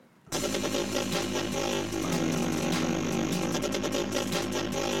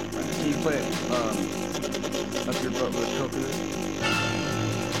Can you play Up Your Butt with a Coconut?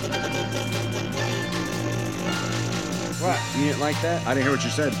 What? You didn't like that? I didn't hear what you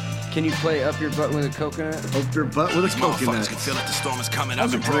said. Can you play Up Your Butt with a Coconut? Up your butt with a coconut. Can feel it, the storm is coming.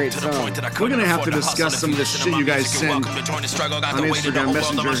 That's a great song. We're gonna have to discuss some of the shit you guys send on Instagram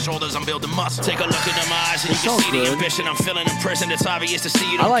Messenger. I'm building muscle. Take a look into my eyes and you can sounds see the good. ambition. I'm feeling imprisoned. It's obvious to see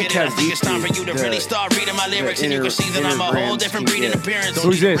you I don't like get it. I how think it's time for deep you to the- really start reading my lyrics, and you inner- can see that I'm a whole inner different grams breed in can appearance. get. Don't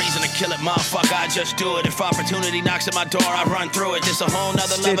Who's need a this? reason to kill it, motherfucker. I just do it. If opportunity knocks at my door, I run through it. This a whole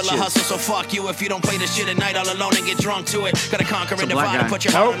nother level of Stitches. hustle. So fuck you if you don't play this shit at night all alone and get drunk to it. Gotta conquer and black divide guy. and put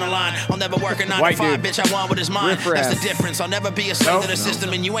your heart on the line. I'll never work a 9 White to 5, dude. bitch. I want what is mine. Riff-raff. That's the difference. I'll never be a slave to the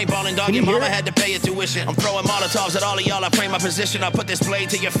system, and you ain't balling, dog. Can Your you hear mama it? had to pay your tuition. I'm throwing Molotovs at all of y'all. I pray my position. I'll put this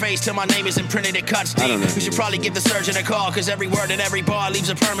blade to your face till my name is imprinted. It cuts deep. don't know. You should probably give the surgeon a call, cause every word and every bar leaves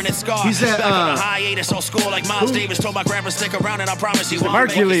a permanent scar. He's at, Back on a hiatus, old school like Miles Davis. Told my grandpa stick around, and I promise you I'll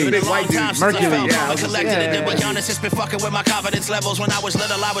Mercury. make it. It's been a Big long white dude. time since I Mercury. felt Yeah, calm I and was collected. yeah, And then yeah, with Giannis, it's been fucking with my confidence levels. When I was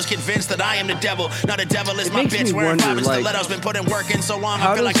little, I was convinced that I am the devil. Now the devil is It my makes bitch. me Wearing wonder, 5 and like, stilettos. Been putting work in so long,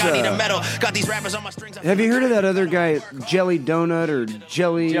 how I feel like does, I need a medal. Got these rappers on my strings. Have you heard of that other guy, Jelly Donut or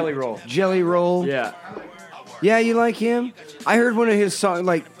Jelly Roll? Jelly Roll. Yeah. Yeah, you like him? I heard one of his songs.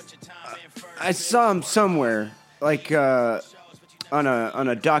 Like, I saw him somewhere, like on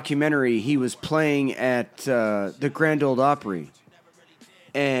a documentary. He was playing at the Grand Ole Opry,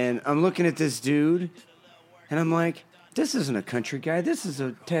 and I'm looking at this dude, and I'm like, this isn't a country guy. This is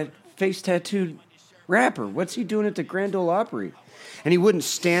a face tattooed rapper. What's he doing at the Grand Ole Opry? And he wouldn't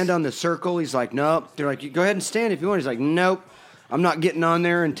stand on the circle. He's like, nope. They're like, go ahead and stand if you want. He's like, nope. I'm not getting on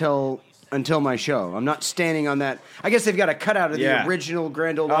there until my show. I'm not standing on that. I guess they've got a cutout of Yeah. the original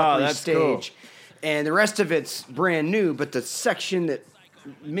Grand Ole Oh, Opry that's stage. cool. And the rest of it's brand new, but the section that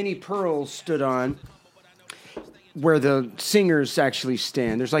Minnie Pearl stood on, where the singers actually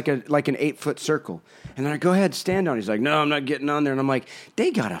stand, there's like an 8-foot circle. And then I go ahead, stand on it. He's like, no, I'm not getting on there. And I'm like,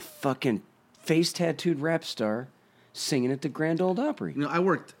 they got a fucking face tattooed rap star singing at the Grand Ole Opry. You know, I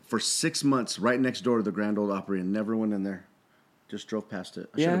worked for 6 months right next door to the Grand Ole Opry and never went in there. Just drove past it.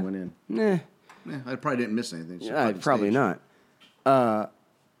 I should have went in. Nah. I probably didn't miss anything. It's a Yeah, fucking probably stage. not.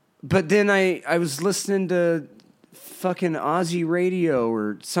 But then I was listening to fucking Aussie radio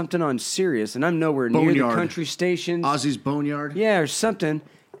or something on Sirius, and I'm nowhere near the Boneyard. country stations. Ozzy's Boneyard. Yeah, or something.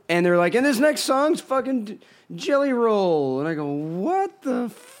 And they're like, and this next song's fucking Jelly Roll. And I go, what the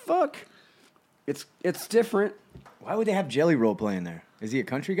fuck? It's different. Why would they have Jelly Roll playing there? Is he a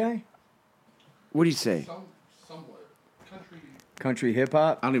country guy? What do you say? Somewhat. Country hip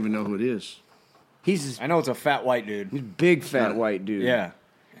hop? I don't even know who it is. He's I know it's a fat white a dude. big fat white dude. Yeah.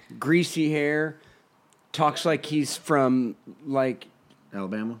 Greasy hair. Talks like he's from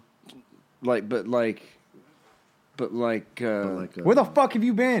Alabama. but like But like, Where the fuck have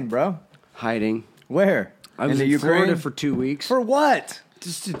you been, bro? hiding. Where? I was in Ukraine? Florida for 2 weeks. For what?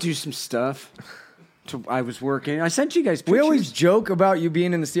 Just to do some stuff. I was working. I sent you guys pictures. We always joke about you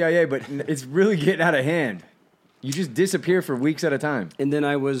being in the CIA, but it's really getting out of hand. You just disappear for weeks at a time. And then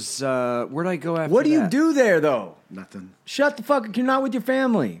I was, where'd I go after What do you that? do there, though? nothing. Shut the fuck up. You're not with your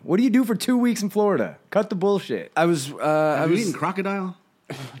family. What do you do for 2 weeks in Florida? Cut the bullshit. I was, I Have you was, eaten crocodile?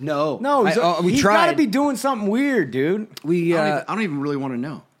 no. No, we he's tried. got to be doing something weird, dude. We, I don't even really want to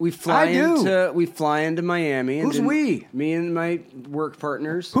know. we fly I do. we fly into Miami. And Who's then we? Me and my work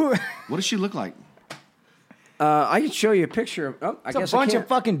partners. Who? What does she look like? I can show you a picture of, I It's guess a bunch I of can't.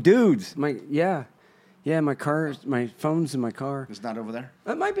 fucking dudes. My car, my phone's in my car. It's not over there.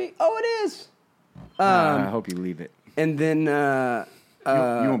 It might be. Oh, it is. I hope you leave it. And then, You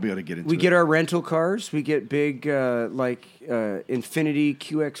won't be able to get into we it. get our rental cars. We get big, Infinity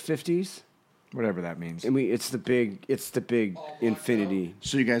QX50s, Whatever that means. and it's the big Infinity.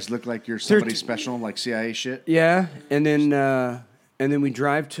 So you guys look like you're somebody special, like CIA shit? Yeah, and then we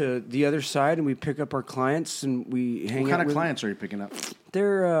drive to the other side and we pick up our clients and we hang What out kind of with clients are you picking up?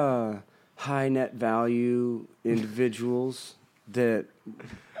 They're high net value individuals that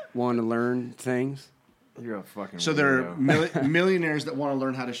want to learn things. You're a fucking So they're weirdo. millionaires that want to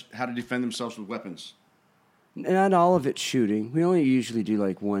learn how to defend themselves with weapons. Not all of it's shooting. We only usually do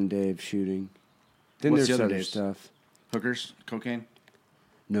like 1 day of shooting. Then What's there's the other other days? stuff. Hookers, cocaine.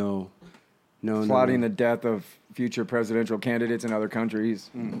 No. plotting the death of future presidential candidates in other countries.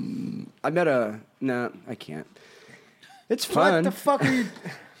 I met I can't. It's fun. What the fuck are you?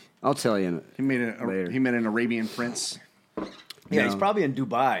 I'll tell you. He made Later. he met an Arabian prince. Yeah, No. he's probably in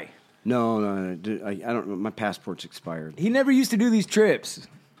Dubai. No, I don't. My passport's expired. He never used to do these trips.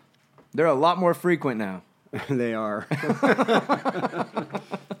 They're a lot more frequent now. They are.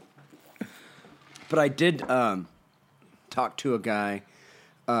 But I did talk to a guy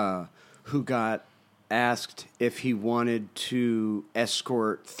who got asked if he wanted to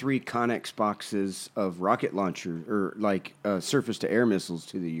escort 3 Connex boxes of rocket launcher or like surface-to-air missiles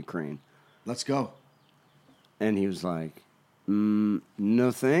to the Ukraine. Let's go. And he was like,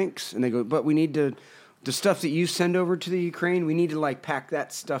 no thanks. And they go, but we need to, the stuff that you send over to the Ukraine, we need to like pack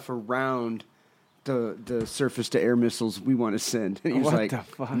that stuff around the surface-to-air missiles we want to send. And he was What like, the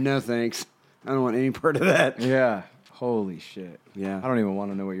fuck? no thanks. I don't want any part of that. Yeah. Holy shit. Yeah. I don't even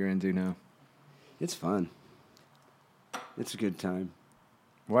want to know what you're into now. It's fun. It's a good time.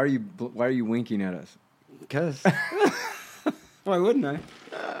 Why are you winking at us? Because why wouldn't I?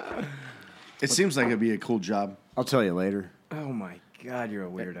 It seems like it'd be a cool job. I'll tell you later. Oh my God, you're a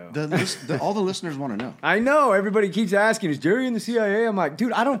weirdo. All the listeners want to know. I know. Everybody keeps asking, is Jerry in the CIA? I'm like,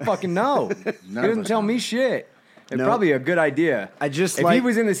 dude, I don't fucking know. He of doesn't us tell know. me shit. It's No. probably a good idea. I just if he like-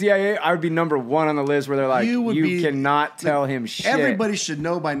 was in the CIA, I would be number 1 on the list where they're like, you cannot tell him shit. Everybody should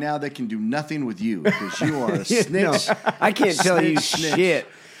know by now they can do nothing with you because you are a Yeah, snitch. no, I can't tell you Snitch. shit.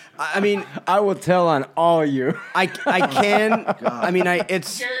 I mean, I will tell on all you. I can. I mean,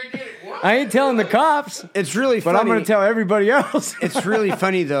 it's I ain't telling the cops, really but funny. I'm going to tell everybody else. It's really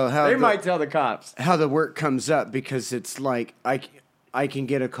funny though how They the, might tell the cops. how the work comes up because it's like I can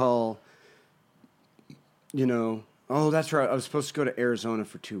get a call. You know, oh, that's right. I was supposed to go to Arizona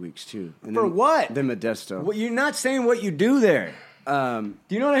for 2 weeks too. And For then, what? Then Modesto. Well, you're not saying what you do there. Do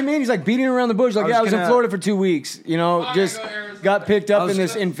you know what I mean? He's like beating around the bush. Like, I was in Florida for 2 weeks. You know, just got picked up in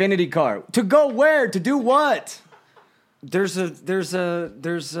this Infinity car. To go where? To do what? There's a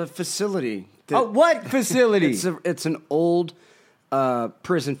facility. that- What facility? It's an old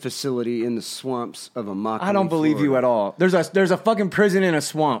prison facility in the swamps of Immokalee, I don't believe you at all. There's a fucking prison in a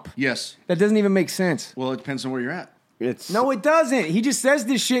swamp. Yes. That doesn't even make sense. Well, it depends on where you're at. It's No, it doesn't. He just says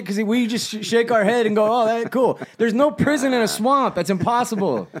this shit because we just shake our head and go, "Oh, that's cool." There's no prison in a swamp. That's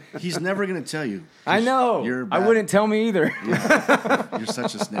impossible. He's never going to tell you. I know. You're I bad. wouldn't tell me either. You're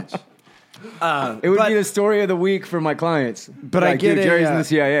such a snitch. It would But- be the story of the week for my clients. But I Like, get dude, a, Jerry's in the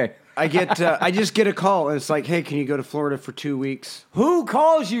CIA. I just get a call and it's like, hey, can you go to Florida for 2 weeks? Who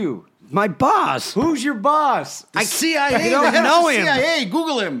calls you? My boss. Who's your boss? The CIA. you don't the head of know the him. CIA.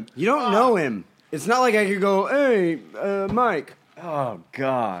 Google him. You don't know him. It's not like I could go, hey, Mike. Oh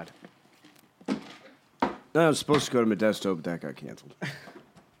God. No, I was supposed to go to Modesto, but that got canceled.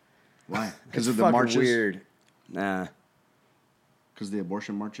 Why? Because of the Fucking marches. weird. Nah, Because of the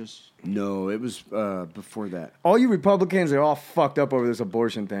abortion marches. no, it was before that. All you Republicans are all fucked up over this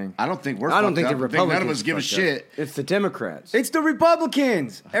abortion thing. I don't think we're. I don't fucked think up. the I think none Republicans of us give a fucked up. shit. It's the Democrats. It's the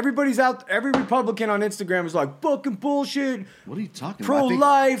Republicans. Everybody's out. Every Republican on Instagram is like, fucking bullshit. What are you talking about? I think-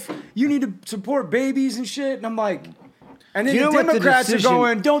 Pro-life. You need to support babies and shit. And I'm like, and then Do you the know what the Democrats are decision-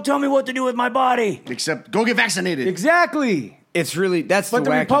 going, don't tell me what to do with my body. Except go get vaccinated. Exactly. It's really that's But the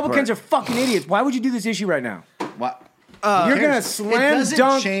wacky Republicans part. are fucking idiots. Why would you do this issue right now? What? You're gonna It slam doesn't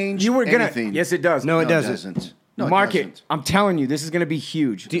dunk. change You were gonna. anything. Yes, it does. No, it No, doesn't. No, Mark it it. doesn't. I'm telling you, this is gonna be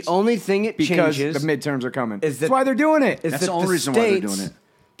huge. The only thing it because changes the midterms are coming. is that- That's why they're doing it. is That's that the only reason why they're doing it.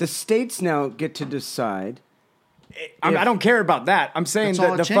 The states now get to decide. I don't care about that. I'm saying That's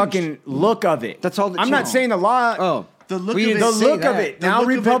all the it changed. fucking look of it. That's all that I'm not changed. saying the law. Oh, The look we of didn't it. The say look of that. it. The Now look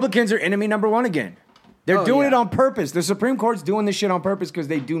of it- Republicans are enemy number 1 again. They're Oh, doing it yeah. on purpose. The Supreme Court's doing this shit on purpose because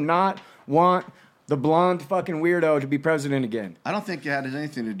they do not want the blonde fucking weirdo to be president again. I don't think it had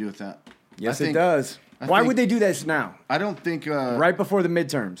anything to do with that. Yes, I think- it does. I Why think- would they do this now? I don't think. Right before the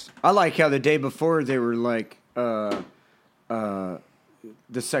midterms. I like how the day before they were like,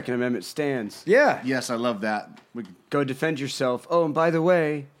 the Second Amendment stands. Yeah. Yes, I love that. Go defend yourself. Oh, and by the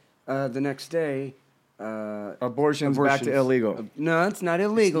way, the next day, Abortion's back to illegal. No, it's not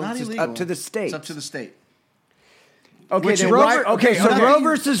illegal. It's not It's just illegal. up to the state. It's up to the state. Okay, Which then Roe why, ver- okay, so okay. Roe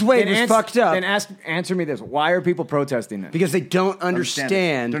versus Wade Then was fucked up. Then answer me this: why are people protesting that? Because they don't it.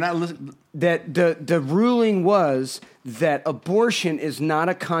 understand They're not listening. that the ruling was that abortion is not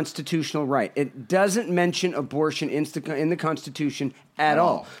a constitutional right. It doesn't mention abortion in the Constitution at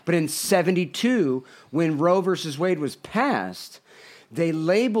all. But in 1972, when Roe versus Wade was passed, they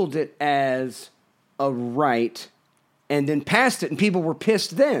labeled it as a right and then passed it, and people were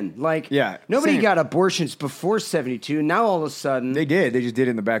pissed then. Like, Yeah, nobody same. got abortions before 1972. Now all of a sudden... They did. They just did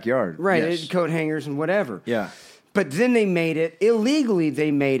it in the backyard. Right, Yes. coat hangers and whatever. Yeah. But then they made it, illegally,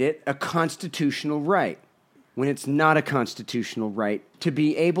 they made it a constitutional right when it's not a constitutional right to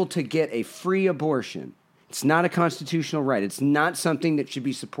be able to get a free abortion. It's not a constitutional right. It's not something that should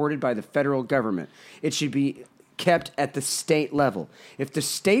be supported by the federal government. It should be kept at the state level. If the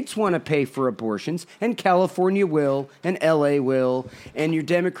states want to pay for abortions, and California will, and LA will, and your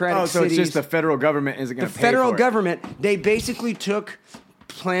Democratic so cities... it's just the federal government isn't going to pay for it. The federal government, they basically took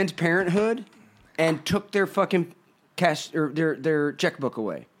Planned Parenthood and took their fucking cash or their checkbook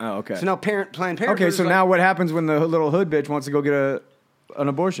away. Oh, okay. So now Planned Parenthood... Okay, so now what happens when the little hood bitch wants to go get an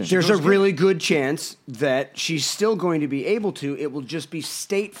abortion? There's a really good chance that she's still going to be able to. It will just be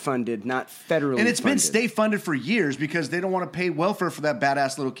state funded, not federally And it's funded. been state funded for years because they don't want to pay welfare for that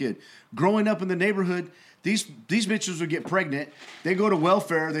badass little kid. Growing up in the neighborhood, these bitches would get pregnant. They go to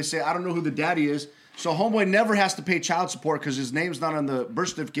welfare. They say, I don't know who the daddy is. So homeboy never has to pay child support because his name's not on the birth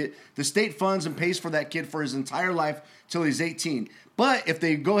certificate. The state funds and pays for that kid for his entire life till he's 18. But if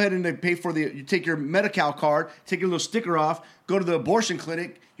they go ahead and they pay for you take your Medi-Cal card, take your little sticker off, go to the abortion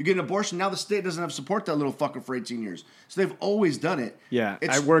clinic, you get an abortion. Now the state doesn't have to support that little fucker for 18 years. So they've always done it. Yeah,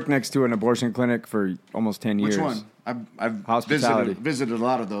 I worked next to an abortion clinic for almost 10 years. Which one? I've Hospitality. visited a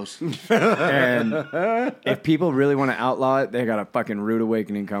lot of those. And if people really want to outlaw it, they got a fucking rude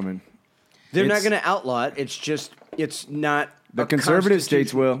awakening coming. They're not going to outlaw it. It's not. The conservative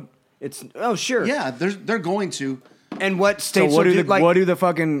states will. Sure. Yeah, they're going to. And what states So what will do do? what do the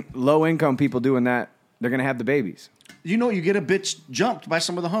fucking low income people do in that? They're gonna have the babies. You know, you get a bitch jumped by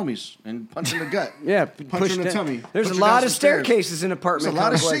some of the homies and punch in the gut. Yeah, punch her in the tummy. There's Push a her down lot some of stairs. staircases in apartment There's a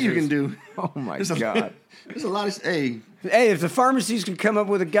lot of shit complexes. you can do. Oh my There's god. There's a lot of hey. Hey, if the pharmacies can come up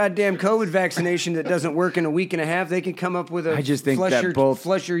with a goddamn COVID vaccination that doesn't work in a week and a half, they can come up with a I just think that both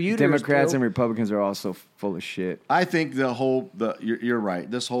flush your uterus Democrats pill. and Republicans are also full of shit. I think you're right.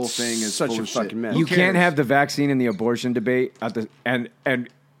 This whole thing is Such full a of fucking shit. mess. Who You can't cares? have the vaccine and the abortion debate and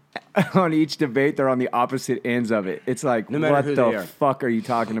on each debate they're on the opposite ends of it. It's like, No matter what who they the are. fuck are you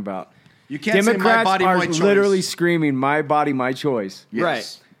talking about? You can't say my Democrats body, are my choice. literally screaming, "My body, my choice." Yes.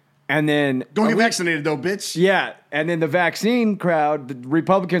 Right. And then Don't get vaccinated though, bitch. Yeah, and then the vaccine crowd, the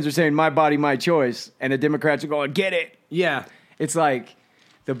Republicans are saying, "My body, my choice," and the Democrats are going, "Get it." Yeah. It's like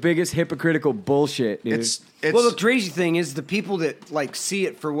the biggest hypocritical bullshit, dude. It's Well, the crazy thing is the people that like see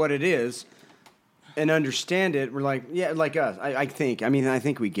it for what it is and understand it were like, yeah, like us. I think. I mean, I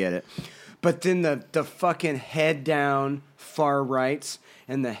think we get it. But then the fucking head down far rights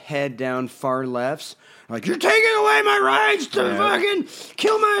and the head down far lefts are like, you're taking away my rights to fucking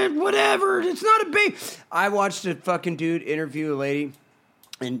kill my whatever. It's not a big. I watched a fucking dude interview a lady,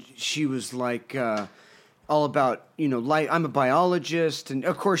 and she was like. All about, I'm a biologist. And,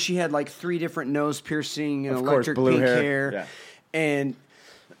 of course, she had, like, 3 different nose piercing and electric blue pink hair. hair. And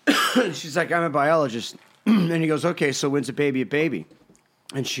she's like, I'm a biologist. And he goes, okay, so when's a baby?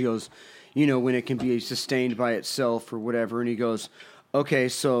 And she goes, when it can be sustained by itself or whatever. And he goes, okay,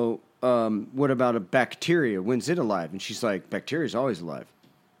 so what about a bacteria? When's it alive? And she's like, bacteria's always alive.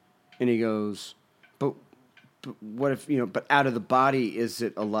 And he goes, but what if, but out of the body, is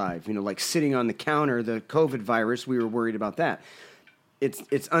it alive? Like sitting on the counter, the COVID virus, we were worried about that.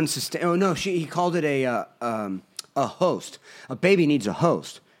 It's unsustainable. Oh, no, he called it a host. A baby needs a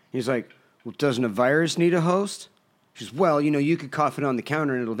host. He's like, well, doesn't a virus need a host? She's, well, you could cough it on the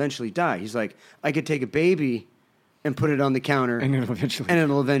counter and it'll eventually die. He's like, I could take a baby and put it on the counter and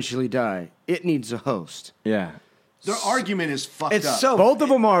it'll eventually die. It needs a host. Yeah. Their argument is fucked It's up. so Both of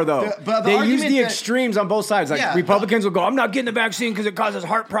them are, though. But the they use argument the that- extremes on both sides. Like, Yeah, Republicans will go, I'm not getting the vaccine because it causes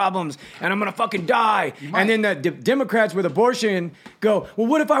heart problems, and I'm going to fucking die. And then the Democrats with abortion go, well,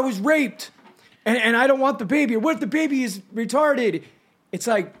 what if I was raped, and I don't want the baby? Or what if the baby is retarded? It's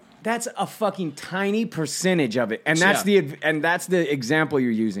like, that's a fucking tiny percentage of it. And that's the example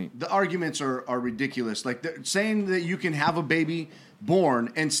you're using. The arguments are ridiculous. Like, they're saying that you can have a baby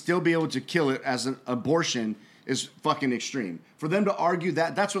born and still be able to kill it as an abortion is fucking extreme. For them to argue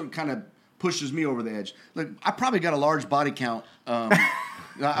that's what kind of pushes me over the edge. Like, I probably got a large body count.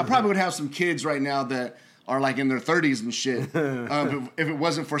 I probably would have some kids right now that are like in their 30s and shit if it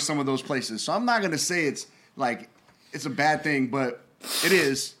wasn't for some of those places. So I'm not going to say it's a bad thing, but it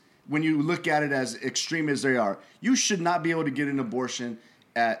is when you look at it as extreme as they are. You should not be able to get an abortion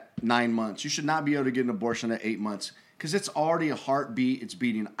at 9 months. You should not be able to get an abortion at 8 months because it's already a heartbeat. It's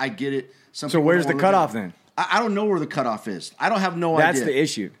beating. I get it. So where's the cutoff then? I don't know where the cutoff is. I don't have no idea. That's the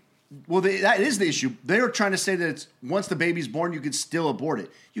issue. Well, that is the issue. They're trying to say that it's once the baby's born, you can still abort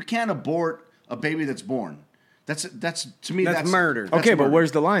it. You can't abort a baby that's born. That's to me. That's murder. That's Okay, but murder.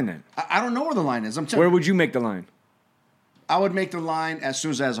 where's the line then? I don't know where the line is. I'm telling Where you. would you make the line? I would make the line as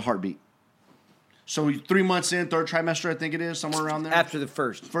soon as it has a heartbeat. So 3 months in, 3rd trimester, I think it is, somewhere around there. After the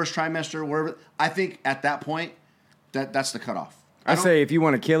first trimester, wherever. I think at that point, that's the cutoff. I say if you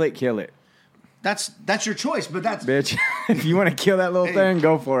want to kill it, kill it. that's your choice. But that's Bitch, if you want to kill that little thing,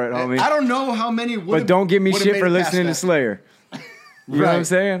 go for it, homie. I don't know how many. But don't give me shit for listening to Slayer. You know what I'm Right.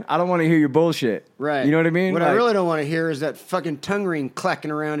 saying? I don't want to hear your bullshit. Right. You know what I mean? What I Like, really don't want to hear is that fucking tongue ring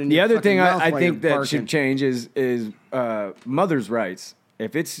clacking around in the your other fucking thing mouth I while think you're that should barking. change is mother's rights.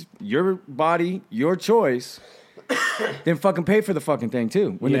 If it's your body, your choice, then fucking pay for the fucking thing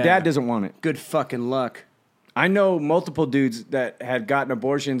too. When the Yeah. dad doesn't want it. Good fucking luck. I know multiple dudes that had gotten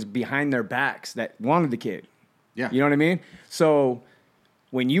abortions behind their backs that wanted the kid. Yeah. You know what I mean? So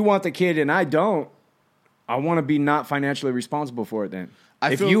when you want the kid and I don't, I want to be not financially responsible for it then.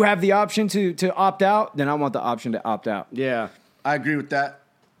 I If feel- you have the option to opt out, then I want the option to opt out. Yeah. I agree with that.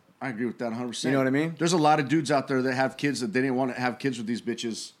 I agree with that 100%. You know what I mean? There's a lot of dudes out there that have kids that they didn't want to have kids with these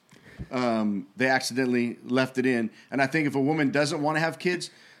bitches. They accidentally left it in. And I think if a woman doesn't want to have kids,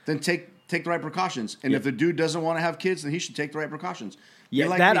 then take the right precautions. And if the dude doesn't want to have kids, then he should take the right precautions. Yeah, Be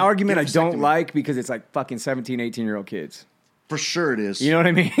like that me, argument I get a don't vasectomy. like because it's like fucking 17, 18-year-old kids. For sure it is. You know what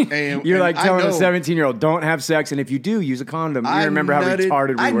I mean? And- You're and like I telling a know- 17-year-old, don't have sex, and if you do, use a condom. You remember how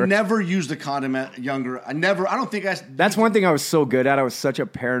retarded we were. I never used a condom at younger. I don't think I. That's one thing I was so good at. I was such a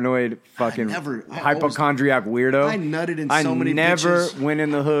paranoid fucking I hypochondriac weirdo. I nutted in so many I never bitches. went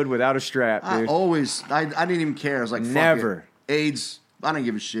in the hood without a strap, I dude. didn't even care. I was like, fuck Never. it. AIDS. I don't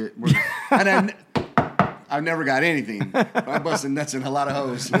give a shit. And I've never got anything. I busted nuts in a lot of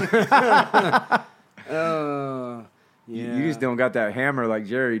hoes. Yeah. You just don't got that hammer like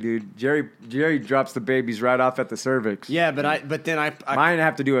Jerry, dude. Jerry drops the babies right off at the cervix. Yeah, but then I Mine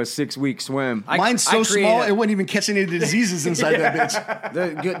have to do a 6-week swim. Mine's so create small, a- it wouldn't even catch any of the diseases inside that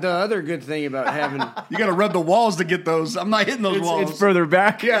bitch. the other good thing about having You got to rub the walls to get those. I'm not hitting those walls. It's further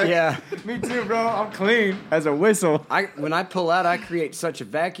back. yeah. Me too, bro. I'm clean as a whistle. When I pull out, I create such a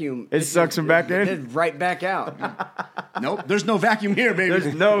vacuum. It sucks them back in? It's right back out. Nope, there's no vacuum here, baby.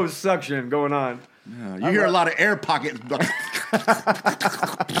 There's no suction going on. You hear a lot of air pockets.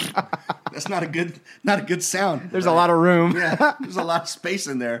 That's not a good sound. There's a lot of room. Yeah, there's a lot of space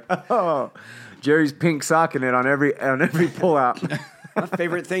in there. Jerry's pink socking it on every pull out. My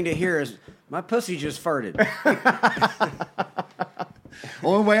favorite thing to hear is my pussy just farted.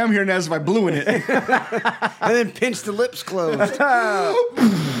 Only way I'm hearing that is if I blew in it. And then pinch the lips closed.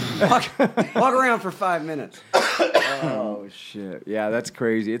 walk around for 5 minutes. Oh shit! Yeah, that's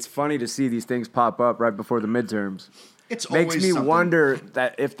crazy. It's funny to see these things pop up right before the midterms. It's Makes always me something. wonder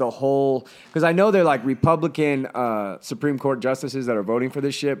that if the whole, because I know they're like Republican Supreme Court justices that are voting for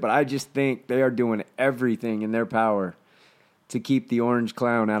this shit, but I just think they are doing everything in their power to keep the orange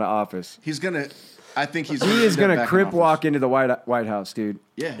clown out of office. I think he's. He is step gonna back in crip office. walk into the White House, dude.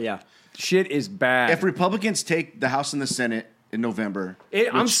 Yeah. Yeah. Shit is bad. If Republicans take the House and the Senate in November,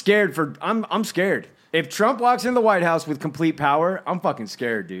 I'm scared for. I'm scared. If Trump walks in the White House with complete power, I'm fucking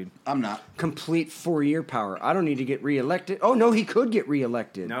scared, dude. I'm not. Complete 4-year power. I don't need to get reelected. Oh, no, he could get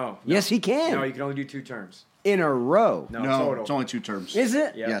reelected. No. Yes, he can. No, you can only do 2 terms. In a row. No, No, total. it's only 2 terms. Is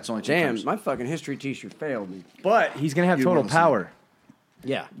it? Yeah. Yeah, it's only 2 Damn, terms. my fucking history teacher failed me. But he's gonna have You total will listen. power.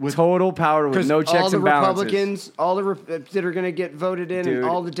 Yeah. Total power with no checks all the and balances. Republicans, all the that are going to get voted in, Dude. and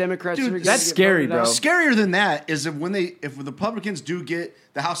all the Democrats Dude, that are gonna that's get scary, voted out. bro. Scarier than that is if the Republicans do get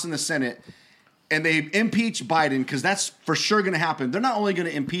the House and the Senate and they impeach Biden, because that's for sure going to happen. They're not only going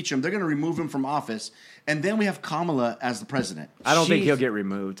to impeach him, they're going to remove him from office, and then we have Kamala as the president. I don't think Jeez. he'll get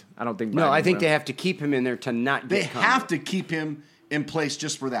removed. I don't think. No, Biden I think will. they have to keep him in there to not They get have to keep him in place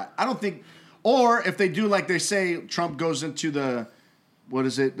just for that. I don't think, or if they do like they say, Trump goes into the, what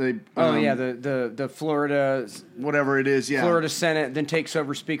is it? The the Florida whatever it is, yeah, Florida Senate, then takes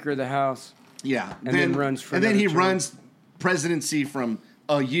over Speaker of the House. yeah, and then runs for and then another he term. runs presidency from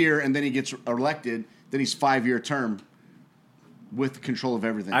a year, and then he gets elected. Then he's 5-year term with control of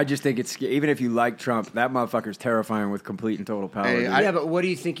everything. I just think it's even if you like Trump, that motherfucker's terrifying with complete and total power. Hey, dude. I- Yeah, but what do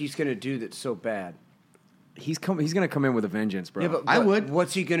you think he's going to do that's so bad? He's gonna come in with a vengeance, bro. Yeah, but I would.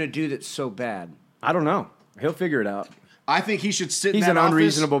 What's he going to do that's so bad? I don't know. He'll figure it out. I think he should sit He's in an that office.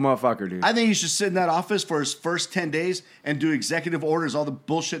 unreasonable motherfucker, dude. I think he should sit in that office for his first 10 days and do executive orders, all the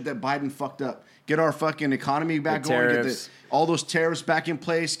bullshit that Biden fucked up. Get our fucking economy back The going. tariffs. Get all those tariffs back in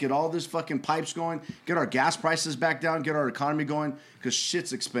place. Get all this fucking pipes going. Get our gas prices back down. Get our economy going because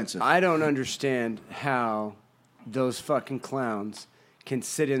shit's expensive. I don't understand how those fucking clowns can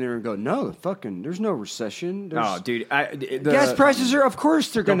sit in there and go, no, fucking, there's no recession. There's, Oh, dude. gas prices are, of course,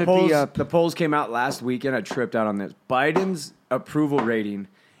 they're going to be up. The polls came out last weekend. I tripped out on this. Biden's approval rating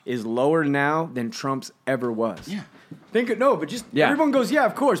is lower now than Trump's ever was. Yeah. But everyone goes, yeah,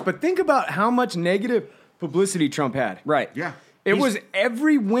 of course. But think about how much negative publicity Trump had. Right. Yeah. It was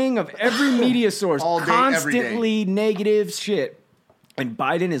every wing of every media source All day, every day. constantly negative shit. And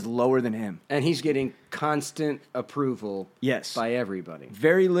Biden is lower than him. And he's getting constant approval Yes. by everybody.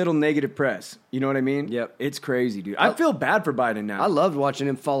 Very little negative press. You know what I mean? Yep. It's crazy, dude. I feel bad for Biden now. I loved watching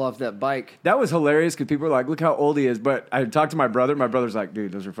him fall off that bike. That was hilarious because people were like, look how old he is. But I talked to my brother. My brother's like,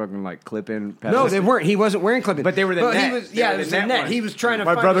 dude, those are fucking like clip-in. No, they weren't. He wasn't wearing clip-ins. But they were the net. He was, They were it the was the net net. ones. He was trying to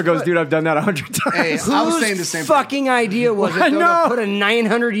My find brother his goes, foot. dude, I've done that 100 times. Hey, I was Whose saying the same thing. fucking idea was it I though, know. to put a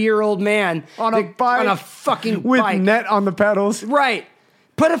 900-year-old man On a bike. on a fucking With bike? net on the pedals. Right.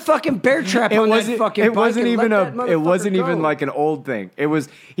 Put a fucking bear trap on that fucking It bike wasn't and even let that it wasn't motherfucker even go. like an old thing. It was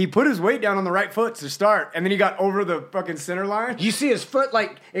he put his weight down on the right foot to start, and then he got over the fucking center line. You see his foot,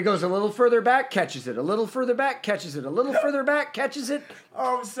 like, it goes a little further back, catches it. A little further back, catches it. A little further back, catches it.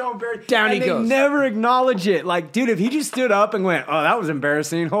 Oh, so embarrassing. Down and he they goes. never acknowledge it. Like, dude, if he just stood up and went, oh, that was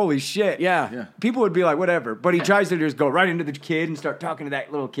embarrassing. Holy shit. Yeah. People would be like, whatever. But he tries to just go right into the kid and start talking to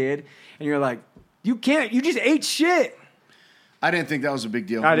that little kid. And you're like, you can't. You just ate shit. I didn't think that was a big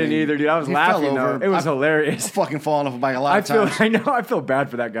deal. I didn't either, dude. I was he laughing. fell over. Though. It was hilarious. I've fucking fallen off a bike a lot I of feel. times. I know. I feel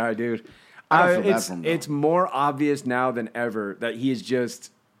bad for that guy, dude. I don't feel bad for him, though. It's more obvious now than ever that he is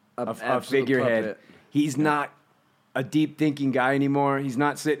just a absolute figurehead. puppet. He's not a deep thinking guy anymore. He's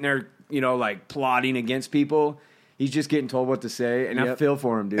not sitting there, like plotting against people. He's just getting told what to say, and I Yep. feel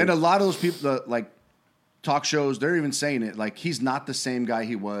for him, dude. And a lot of those people, like talk shows, they're even saying it. Like he's not the same guy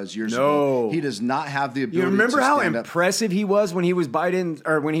he was years No. ago. He does not have the ability. you remember to how stand up. impressive he was when he was Biden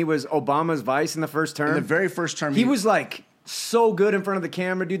or when he was Obama's vice in the first term? In the very first term, He was like so good in front of the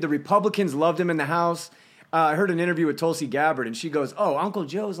camera, dude. The Republicans loved him in the House. I heard an interview with Tulsi Gabbard, and she goes, "Oh, Uncle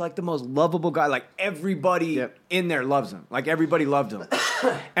Joe's like the most lovable guy. Like everybody Yep. in there loves him. Like everybody loved him,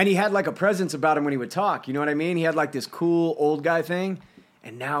 and he had like a presence about him when he would talk. You know what I mean? He had like this cool old guy thing,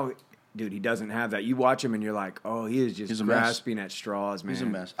 and now, dude, he doesn't have that. You watch him, and you're like, oh, he is just He's a mess. grasping at straws, man. He's a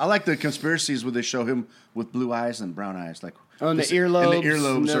mess. I like the conspiracies where they show him with blue eyes and brown eyes, like And the this- earlobes. And the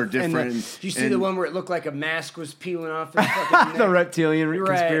earlobes are different. Did you see the and one where it looked like a mask was peeling off his fucking The neck? reptilian Right.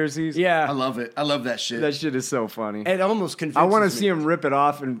 conspiracies. Yeah. I love it. I love that shit. That shit is so funny. It almost convinces I want to me. see him rip it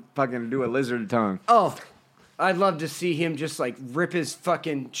off and fucking do a lizard tongue. Oh, I'd love to see him just like rip his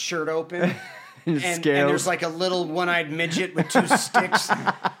fucking shirt open. And Scales. there's like a little one-eyed midget with two sticks,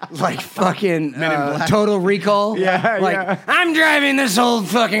 like fucking Men in Black. Total Recall. Yeah, like yeah. I'm driving this old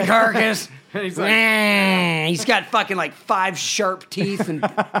fucking carcass. And he's like- Nah. He's got fucking like 5 sharp teeth and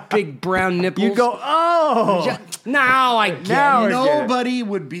big brown nipples. You go, oh! Now I get Now it. I get it. Nobody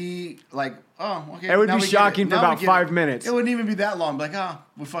would be like, oh, okay. It would now be we get shocking for Now we about get 5 minutes. It wouldn't even be that long. Like,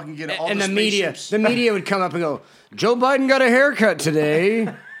 we fucking get it. All And the the media, spaceships. the media would come up and go, Joe Biden got a haircut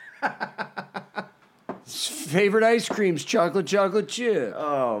today. His favorite ice cream's chocolate chip.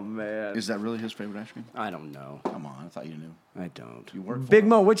 Oh, man. Is that really his favorite ice cream? I don't know. Come on, I thought you knew. I don't. You work for Big him.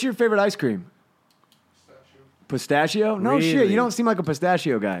 Mo, what's your favorite ice cream? Pistachio? No shit, Really? you don't seem like a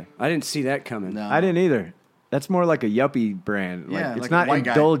pistachio guy. I didn't see that coming. No. I didn't either. That's more like a yuppie brand. Like, Yeah, it's like a not white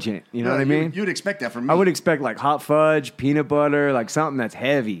guy. indulgent. You know No, what I mean? You'd expect that from me. I would expect like hot fudge, peanut butter, like something that's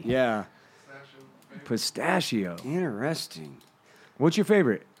heavy. Yeah. Pistachio. Interesting. What's your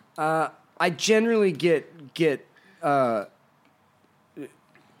favorite? I generally get. I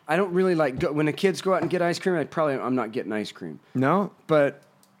don't really like when the kids go out and get ice cream. I'm not getting ice cream, No? but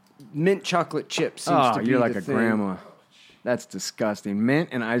mint chocolate chip seems Oh, to be you're like the a thing. grandma. That's disgusting. Mint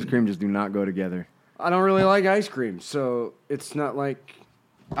and ice cream just do not go together. I don't really like ice cream, so it's not like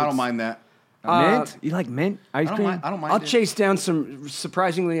I don't mind that. Mint? You like mint ice I don't cream? mind. I don't mind. I'll it. chase down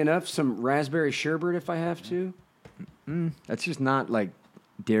surprisingly enough, some raspberry sherbet if I have to. That's just not like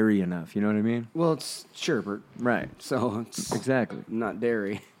dairy enough. You know what I mean? Well, it's sherbet, Right. so it's Exactly. not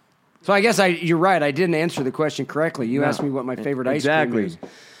dairy. So I guess you're right. I didn't answer the question correctly. You No. asked me what my favorite ice Exactly. cream is.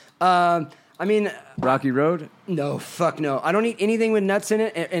 I mean, Rocky Road? no, fuck no. I don't eat anything with nuts in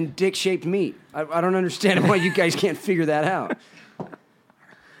it and dick-shaped meat. I don't understand why you guys can't figure that out.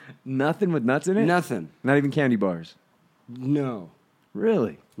 Nothing with nuts in it? Nothing. Not even candy bars. No.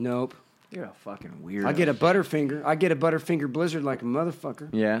 Really? Nope. You're a fucking weirdo. I get a Butterfinger. I get a Butterfinger Blizzard like a motherfucker.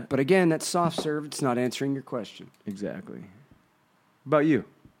 Yeah. But again, that's soft serve. It's not answering your question. Exactly. About you?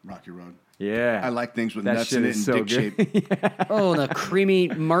 Rocky Road. Yeah. I like things with That nuts shit in it is and so dick good. shape. Oh, the creamy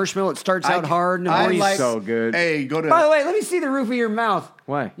marshmallow. It starts out hard. And the I more you- like so good. Hey, go to. By the way, let me see the roof of your mouth.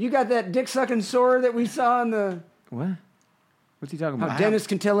 Why? You got that dick-sucking sore that we saw in the... What? What's he talking How about? Dennis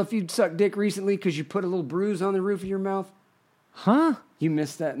can tell if you sucked dick recently because you put a little bruise on the roof of your mouth. Huh? You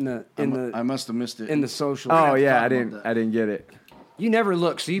missed that I must have missed it. in the social. Oh yeah, talk I about didn't. that. I didn't get it. You never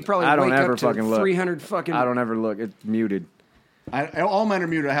look, so you probably I don't wake ever up to fucking look. 300 fucking. I don't ever look. It's muted. All mine are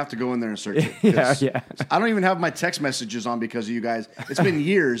muted. I have to go in there and search it. Yeah. I don't even have my text messages on because of you guys. It's been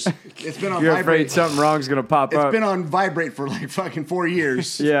years. It's been on You're vibrate. afraid something wrong's gonna pop It's up. been on vibrate for like fucking 4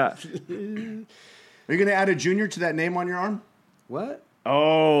 years. Yeah. Are you gonna add a junior to that name on your arm? What?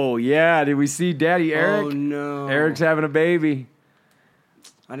 Oh yeah. Did we see Daddy Eric? Oh no. Eric's having a baby.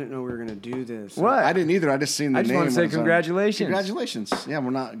 I didn't know we were gonna do this. What? I didn't either. I just seen the I name. just want to say on his arm. congratulations. Congratulations. Yeah, we're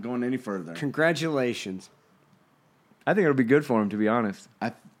not going any further. Congratulations. I think it'll be good for him, to be honest.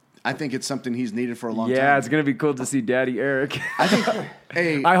 I think it's something he's needed for a long time. Yeah, it's gonna be cool to see Daddy Eric. I think.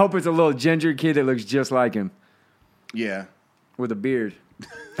 Hey. I hope it's a little ginger kid that looks just like him Yeah. with a beard.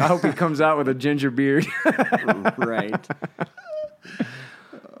 I hope he comes out with a ginger beard. Right.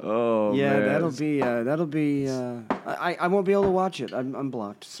 Oh Yeah, man. that'll be. I won't be able to watch it. I'm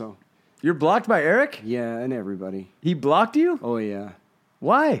blocked. So You're blocked by Eric? yeah, and everybody. He blocked you? Oh yeah.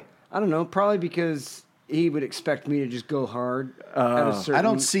 Why? I don't know. Probably because he would expect me to just go hard at a certain. I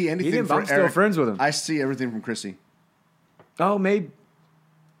don't see anything didn't- from I'm still Eric. friends with him. I see everything from Chrissy. Oh, maybe.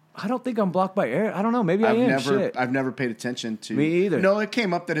 I don't think I'm blocked by Eric. I don't know. Maybe I am. Shit. I've never paid attention to. Me either. No, it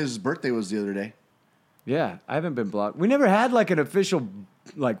came up that his birthday was the other day. Yeah, I haven't been blocked. We never had like an official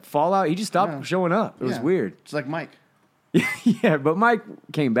like fallout. He just stopped Yeah. showing up. It was Yeah. weird. It's like Mike Yeah, but Mike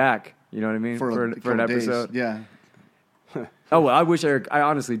came back. You know what I mean? for an couple days. episode. Yeah. Oh well, I wish Eric. I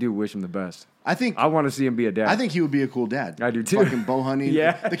honestly do wish him the best. I think I want to see him be a dad. I think he would be a cool dad. I do too. Fucking bow hunting.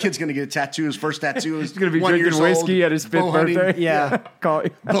 Yeah. The kid's gonna get a tattoo. His first tattoo is he's gonna be 1 drinking years whiskey old. at his 5th Bow hunting. birthday. Yeah. Call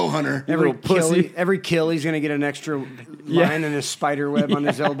Bow hunter. Every little pussy. every kill, he's gonna get an extra Yeah. line and a spider web on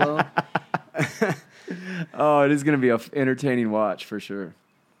his elbow. Oh, it is gonna be a entertaining watch for sure.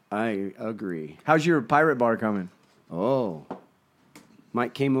 I agree. How's your pirate bar coming? Oh,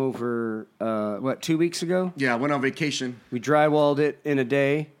 Mike came over. 2 weeks ago? Yeah, went on vacation. We drywalled it in a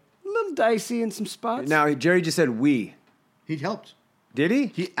day. A little dicey in some spots. Now Jerry just said we. He helped. Did he?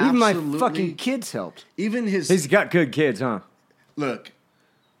 He even my absolutely- fucking kids helped. Even his He's got good kids, huh? look.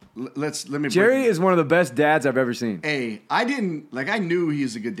 Let me. Jerry break- is one of the best dads I've ever seen. Hey, I didn't like. I knew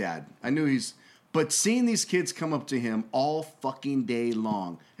he's a good dad. I knew he's. But seeing these kids come up to him all fucking day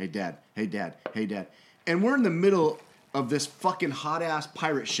long. Hey, dad. Hey, dad. Hey, dad. And we're in the middle of this fucking hot ass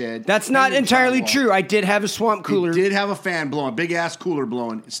pirate shed. That's not hanging entirely drywall. true. I did have a swamp cooler. He did have a fan blowing, big ass cooler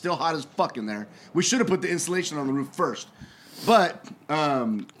blowing. It's still hot as fuck in there. We should have put the insulation on the roof first. But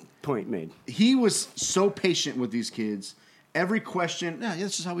Point made. he was so patient with these kids. Every question, yeah,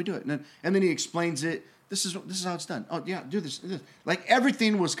 this is how we do it. And then he explains it. This is how it's done. Oh, yeah, do this. Like,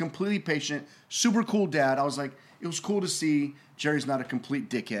 everything was completely patient. Super cool dad. I was like, it was cool to see Jerry's not a complete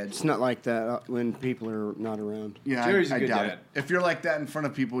dickhead. It's not like that when people are not around. Yeah, Jerry's a I good doubt dad. it. If you're like that in front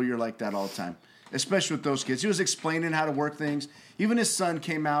of people, you're like that all the time. Especially with those kids. He was explaining how to work things. Even his son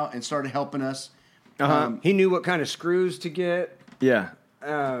came out and started helping us. He knew what kind of screws to get. Yeah.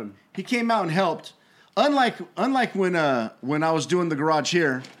 He came out and helped. Unlike when I was doing the garage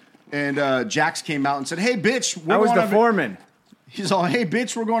here, and Jax came out and said, "Hey, bitch, I was going the on foreman. He's all, "Hey,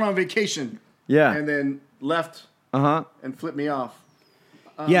 bitch, we're going on vacation." Yeah. and then left Uh-huh. and flipped me off.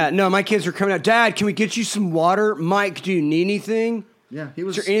 Yeah, no, my kids are coming out. Dad, can we get you some water? Mike, do you need anything? Yeah, he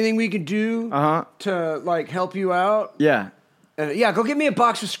was. Is there anything we could do Uh-huh. to like help you out? Yeah. Yeah, go get me a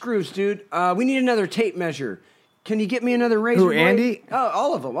box of screws, dude. We need another tape measure. Can you get me another razor Who, blade? Andy? Oh,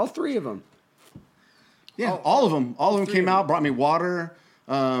 all of them, all three of them. Yeah, all of them came out, brought me water.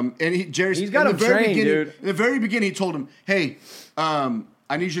 And Jerry's He's got in him the very trained, beginning, dude. In the very beginning, he told him, "Hey,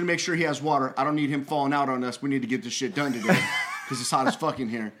 I need you to make sure he has water. I don't need him falling out on us. We need to get this shit done today because it's hot as fuck in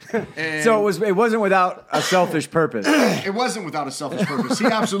here." And So it wasn't without a selfish purpose. it wasn't without a selfish purpose. He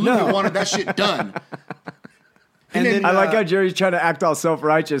absolutely wanted that shit done. And then I like how Jerry's trying to act all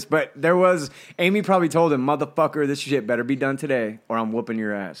self-righteous, but Amy probably told him, "Motherfucker, this shit better be done today or I'm whooping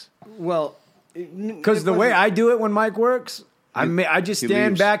your ass." well, Because the way I do it when Mike works, I just he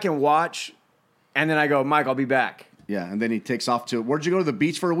stand leaves. back and watch, and then I go, "Mike, I'll be back." Yeah, and then he takes off to. Where'd you go to the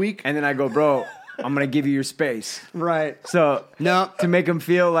beach for a week? And then I go, "Bro, I'm going to give you your space." right. So No. to make him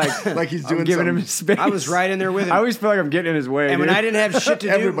feel like, Like he's I'm doing giving him something. his space. I was right in there with him. I always feel like I'm getting in his way. And when dude. I didn't have shit to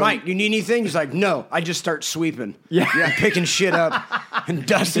do, Everybody- Mike, you need anything? He's like, no. I just start sweeping. Yeah. And picking shit up and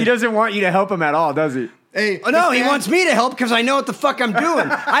dusting. He doesn't want you to help him at all, does he? Hey, Oh, no, the he fan- wants me to help because I know what the fuck I'm doing.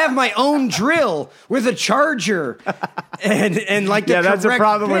 I have my own drill with a charger and like the Yeah, that's a correct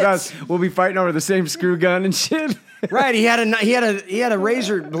problem with bits. us. We'll be fighting over the same screw gun and shit. Right, he had a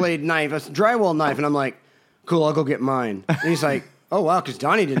razor blade knife, a drywall knife, and I'm like, cool, I'll go get mine. And he's like, oh wow, because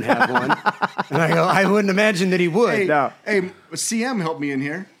Donnie didn't have one. And I go, I wouldn't imagine that he would. Hey, No. hey, CM helped me in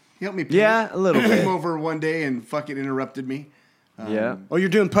here. He helped me. Yeah, a little He bit. came over one day and fucking interrupted me. Yeah. Oh, you're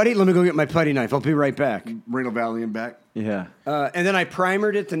doing putty? Let me go get my putty knife. I'll be right back. Moreno Valley and back. Yeah. And then I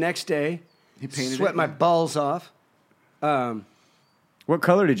primered it the next day. He painted Sweat it. my balls off. What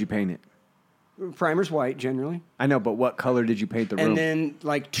color did you paint it? Primer's white generally. I know, but what color did you paint the room? And then,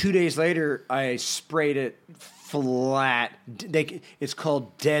 like 2 days later, I sprayed it flat. It's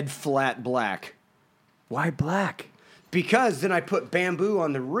called dead flat black. Why black? Because then I put bamboo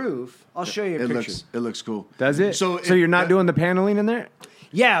on the roof. I'll show you a picture. It looks cool. Does it? So you're not doing the paneling in there?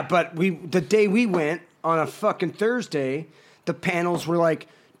 Yeah, but the day we went on a fucking Thursday, the panels were like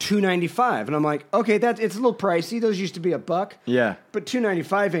 $295, and I'm like, okay, it's a little pricey. Those used to be $1. Yeah. But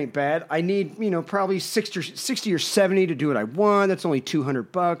 $295 ain't bad. I need probably 60 or 70 to do what I want. That's only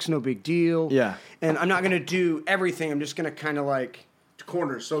 $200. No big deal. Yeah. And I'm not gonna do everything. I'm just gonna kind of like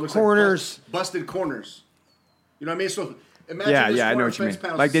corners. So it looks corners, like busted corners. You know what I mean? So imagine Yeah, this I know corner what you mean. fence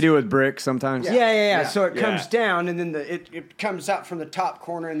panels- Like they do with bricks sometimes. Yeah. So it Yeah. comes down, and then it comes out from the top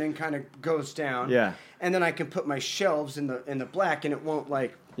corner, and then kind of goes down. Yeah. And then I can put my shelves in the black, and it won't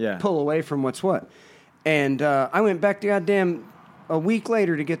like Yeah. pull away from what's what. And I went back to goddamn a week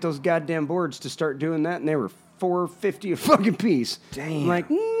later to get those goddamn boards to start doing that, and they were $450 a fucking piece. Damn. I'm like,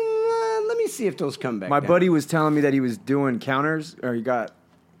 let me see if those come back. My down. buddy was telling me that he was doing counters, or he got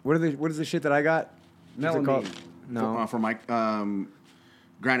what is the shit that I got? What's it called? Melamine. No, for my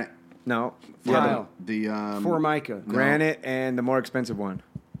granite. no. Tile. The Formica, Granite and the more expensive one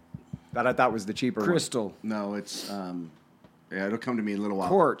that I thought was the cheaper crystal, No, it's it'll come to me in a little while.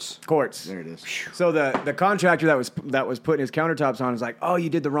 quartz. one. Quartz. There it is. So the contractor that was putting his countertops on was like, "Oh, you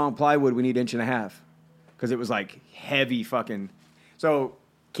did the wrong plywood. We need 1.5 inches," because it was like heavy fucking. So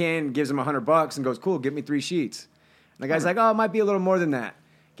Ken gives him $100 and goes, "Cool, give me 3 sheets." And the guy's like, "Oh, it might be a little more than that."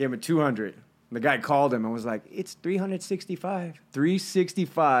 Gave him $200. The guy called him and was like, "It's $365.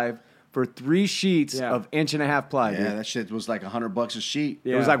 $365 for 3 sheets Yeah. of 1.5 inch ply." Yeah, dude. that shit was like $100 a sheet.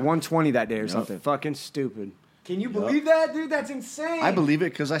 It was like $120 that day or something. Fucking stupid. Can you believe that, dude? That's insane. I believe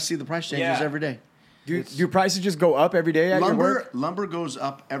it because I see the price changes Yeah. every day. Do prices just go up every day at your work? Lumber goes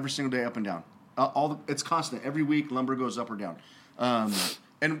up every single day, up and down. It's constant. Every week, lumber goes up or down.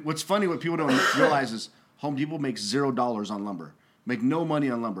 And what's funny, what people don't realize is Home Depot makes $0 on lumber. Make no money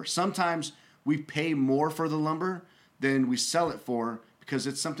on lumber. Sometimes we pay more for the lumber than we sell it for because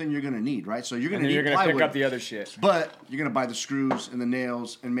it's something you're going to need, right? So you're going to need plywood, pick up the other shit. but you're going to buy the screws and the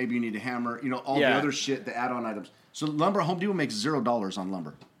nails, and maybe you need a hammer. All the Yeah. other shit, the add-on items. So lumber, Home Depot makes $0 on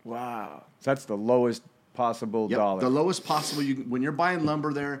lumber. Wow. So that's the lowest possible Yep, dollar. the lowest possible. When you're buying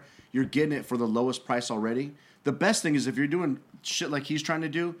lumber there, you're getting it for the lowest price already. The best thing is if you're doing shit like he's trying to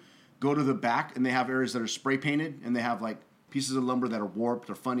do, go to the back and they have areas that are spray painted and they have like pieces of lumber that are warped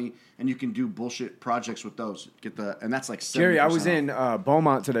or funny, and you can do bullshit projects with those. And that's like 70% Jerry, I was off. in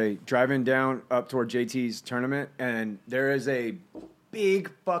Beaumont today, driving down up toward JT's tournament, and there is a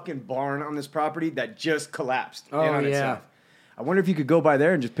big fucking barn on this property that just collapsed. Oh, in on yeah. itself. I wonder if you could go by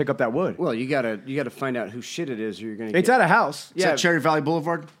there and just pick up that wood. Well, you gotta find out whose shit it is, or you're gonna. It's at a house. Is that Cherry Valley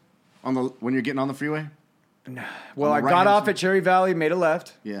Boulevard when you're getting on the freeway? Well, on I the got right-hand off side? at Cherry Valley, made a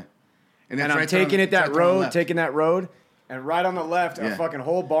left, Yeah. and that's I'm right there taking on- it that it's right there on the road, left. taking that road, and right on the left, a Yeah. fucking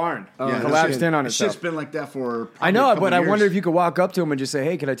whole barn Yeah, collapsed shit- in on this shit's itself. been like that for. I probably a know, couple but I years. wonder if you could walk up to him and just say,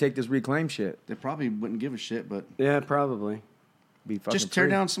 "Hey, can I take this reclaim shit?" They probably wouldn't give a shit, but Yeah, probably. Be fucking just tear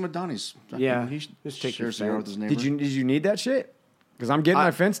free. down some of Donnie's. Yeah, he just take your shares the yard with fence. his neighbor. Did you need that shit? Because I'm getting my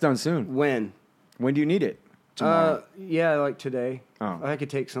fence done soon. When? When do you need it? Tomorrow. Yeah, like today. Oh. I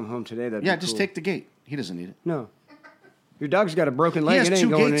could take some home today. That'd Yeah, be just cool. take the gate. He doesn't need it. No. Your dog's got a broken He leg. has It ain't 2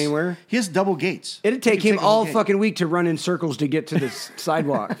 going gates. anywhere. He has double gates. It'd take He can him a whole all gate. fucking week to run in circles to get to this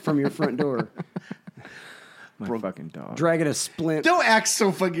sidewalk from your front door. My fucking dog. Dragging a splint. Don't act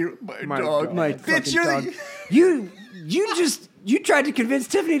so fucking My dog. dog. My Bitch, fucking you're dog. the- You tried to convince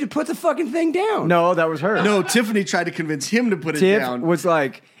Tiffany to put the fucking thing down. No, that was her. No, Tiffany tried to convince him to put it Tiff down. was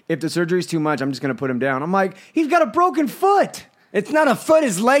like, if the surgery's too much, I'm just going to put him down. I'm like, he's got a broken foot. It's not a foot.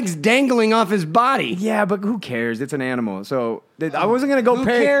 His leg's dangling off his body. Yeah, but who cares? It's an animal. So I wasn't going to go Who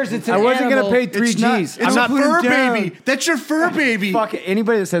pay. cares? It's an I wasn't going animal. to pay 3 It's not- G's. It's I'm a not fur down. baby. That's your fur baby. Fuck it.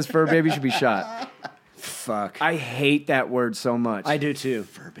 Anybody that says fur baby should be shot. Fuck. I hate that word so much. I do too.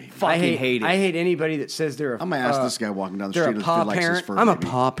 Fur baby. fucking hate it. I hate anybody that says they're a. I'm gonna ask this guy walking down the They're street a if he paw likes his parent. fur I'm a baby.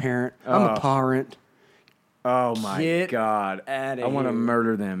 paw parent. I'm a parent. Oh my Get God. outta I want to here.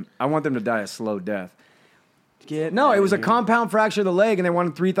 murder them. I want them to die a slow death. Get No, it outta was a here. compound fracture of the leg, and they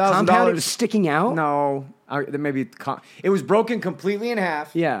wanted $3,000. Compound. It was sticking out. No, it was broken completely in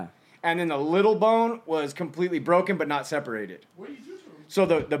half. Yeah. And then the little bone was completely broken but not separated. What did you do to him? So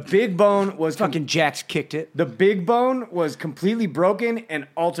the big bone was Fucking Jax kicked it. the big bone was completely broken and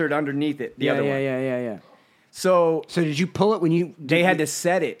altered underneath it. The other one. Yeah. So So did you pull it when you? they had to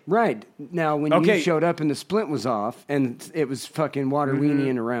set it. Right now, when Okay. you showed up and the splint was off and it was fucking water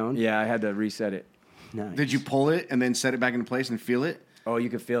weenieing around. Yeah, I had to reset it. Nice. Did you pull it and then set it back into place and feel it? Oh, you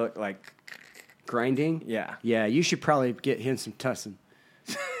could feel it like grinding? Yeah. Yeah, you should probably get him some tussin.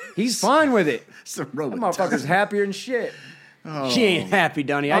 he's fine with it. Some That robot. motherfucker's happier than shit. She ain't happy,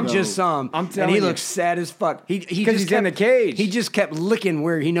 Donnie. I just saw him. I'm and telling he you. looks sad as fuck. He 'Cause just he's in the cage. He just kept licking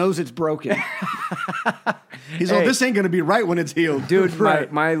where he knows it's broken. He's Hey. this ain't gonna be right when it's healed, Dude,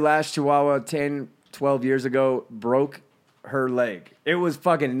 Right. my last Chihuahua 10, 12 years ago broke her leg. It was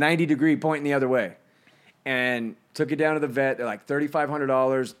fucking 90-degree pointing the other way. And took it down to the vet. They're like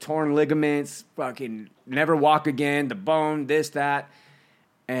 $3,500, torn ligaments, fucking never walk again, the bone, this, that.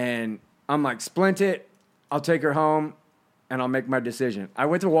 And I'm like, splint it. I'll take her home and I'll make my decision. I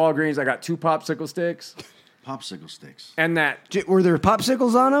went to Walgreens. I got 2 popsicle sticks Popsicle sticks. and that. Were there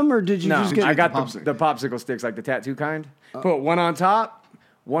popsicles on them, or did you No, just get? I got popsicle? the popsicle sticks, like the tattoo kind. Put one on top,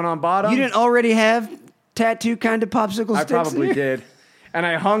 one on bottom. You didn't already have tattoo kind of popsicle I sticks? probably in here? did. And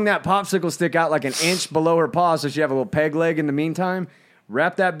I hung that popsicle stick out like an inch below her paw so she have a little peg leg in the meantime.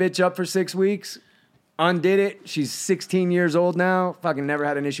 Wrapped that bitch up for 6 weeks. Undid it. She's 16 years old now. Fucking never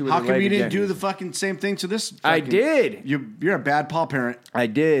had an issue with How her come leg you didn't again. do the fucking same thing to this? I fucking- did. You're a bad paw parent. I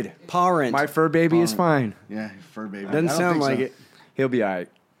did. Parent. My fur baby is fine. Yeah, fur baby. Doesn't I don't sound think like so. it. He'll be all right.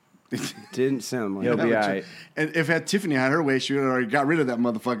 Didn't sound like He'll it. be all right. And if Tiffany had her way, she would have already got rid of that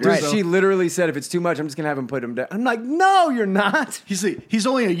motherfucker. Dude, So- she literally said, if it's too much, I'm just going to have him put him down. I'm like, no, you're not. He's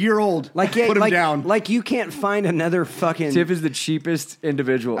only a year old. Like, yeah, Put him like, down. Like you can't find another fucking. Tiff is the cheapest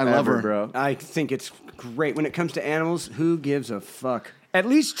individual I love ever, her. bro. I think it's great when it comes to animals. Who gives a fuck? At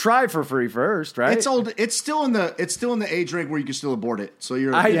least try for free first, right? It's old. It's still in the age rank where you can still abort it. So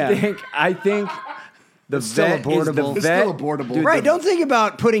you're Yeah. I think the still vet is the abortable. It's vet. still abortable. Dude, Right. the- Don't think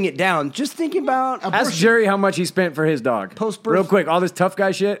about putting it down. Just think about. Ask Jerry how much he spent for his dog. Post-birth. Real quick, all this tough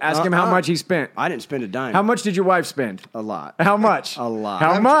guy shit. Ask him how much he spent. I didn't spend a dime. How much did your wife spend? A lot. How much? A lot.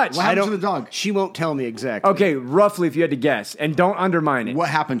 How much? What happened to the dog? She won't tell me exactly. Okay, roughly, if you had to guess, and don't undermine it. What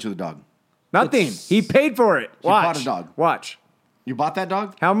happened to the dog? Nothing. He paid for it. Watch. bought a dog. Watch. You bought that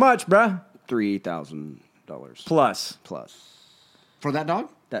dog How much, bruh? $3,000 Plus. plus. for that dog?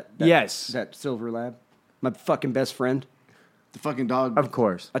 That Yes. That silver lab. My fucking best friend. The fucking dog. Of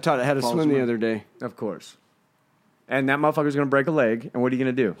course. I taught it how to Falls swim the away. other day. Of course. And that motherfucker's gonna break a leg, and what are you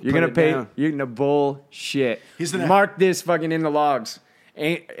gonna do? You're Put gonna it pay. down. You're gonna bullshit. He's gonna- Mark this fucking in the logs.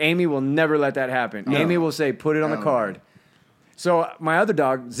 Amy will never let that happen. Amy will say, "Put it on the No. card." So my other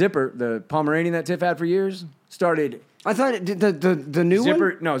dog, Zipper, the Pomeranian that Tiff had for years, started. I thought it, the new Zipper,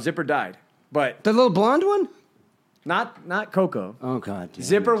 one? no, Zipper died, but The little blonde one? not Coco. Oh, God. damn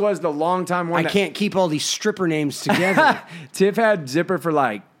Zipper it. was the longtime one. I that- can't keep all these stripper names together. Tiff had Zipper for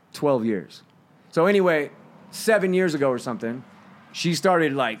like 12 years. So anyway, 7 years ago or something, she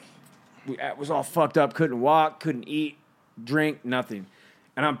started like, was all fucked up, couldn't walk, couldn't eat, drink, nothing.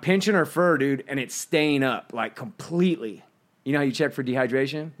 And I'm pinching her fur, dude, and it's staying up like completely. You know how you check for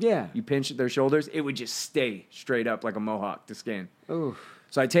dehydration? Yeah. You pinch their shoulders, it would just stay straight up like a mohawk, the skin. Ooh.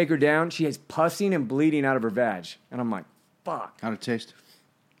 So I take her down, she has pussing and bleeding out of her vag. And I'm like, fuck. How'd it taste?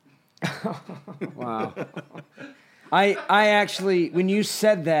 Wow. I actually, when you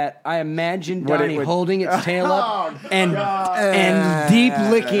said that, I imagined What it Donnie would- holding its tail up and deep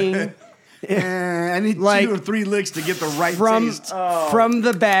licking I need Like, 2 or 3 licks to get the right from taste. from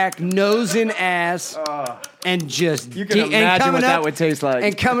the back, nose and ass, and just You can imagine what that would taste like.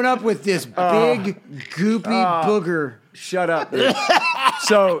 and coming up with this big goopy booger. Shut up, dude.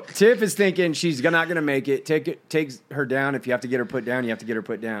 So Tiff is thinking she's not going to make it. Takes her down. If you have to get her put down, you have to get her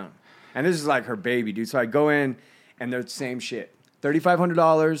put down. And this is like her baby, dude. So I go in, and they're the same shit.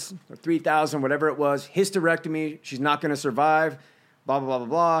 $3,500 or $3,000, whatever it was. Hysterectomy. She's not going to survive. Blah blah blah blah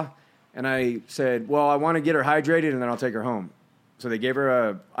blah. And I said, well, I want to get her hydrated, and then I'll take her home. So they gave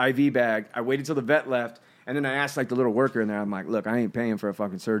her a IV bag. I waited till the vet left, and then I asked like the little worker in there. I'm like, look, I ain't paying for a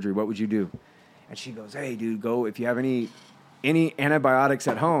fucking surgery. What would you do? And she goes, hey, dude, go if you have any antibiotics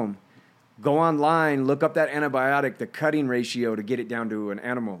at home, go online, look up that antibiotic, the cutting ratio to get it down to an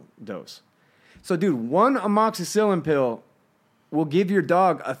animal dose. So, dude, one amoxicillin pill will give your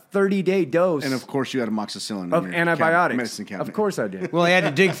dog a 30-day dose And of course, you had amoxicillin of in your antibiotics. medicine cabinet. Of course I did. Well, I had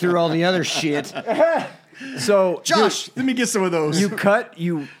to dig through all the other shit. So, Josh, let me get some of those.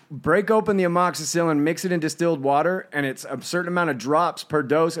 you break open the amoxicillin, mix it in distilled water, and it's a certain amount of drops per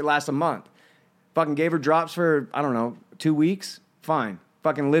dose. It lasts a month. Fucking gave her drops for, I don't know, 2 weeks. Fine.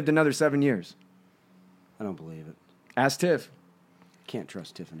 Fucking lived another 7 years. I don't believe it. Ask Tiff. Can't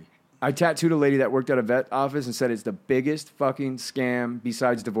trust Tiffany. I tattooed a lady that worked at a vet office and said it's the biggest fucking scam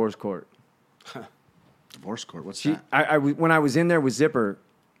besides divorce court. Divorce court. What's that? When I was in there with Zipper,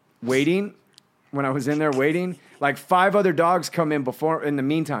 waiting, like 5 other dogs come in in the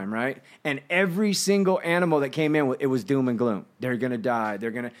meantime, right? And every single animal that came in, it was doom and gloom. They're gonna die.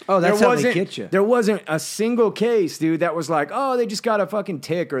 They're gonna. Oh, that's how they get you. There wasn't a single case, dude, that was like, oh, they just got a fucking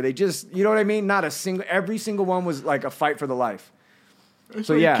tick, or they just, you know what I mean? Not a single. Every single one was like a fight for the life.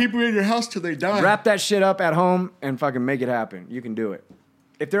 So yeah, keep them in your house till they die. Wrap that shit up at home and fucking make it happen. You can do it.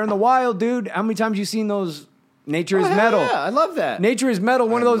 If they're in the wild, dude, how many times you seen those? Nature is metal. Yeah, I love that. Nature is metal.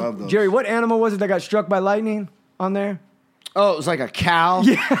 One I of love those. those. Jerry, what animal was it that got struck by lightning on there? Oh, it was like a cow.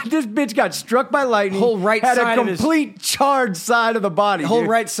 Yeah, this bitch got struck by lightning. Whole right had side a of his- complete charred side of the body. The whole dude.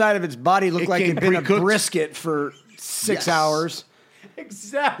 right side of its body looked It like came it'd been a pre-cooked. brisket for 6 Yes. hours.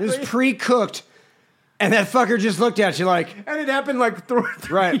 Exactly. It was pre-cooked. And that fucker just looked at you like, and it happened like three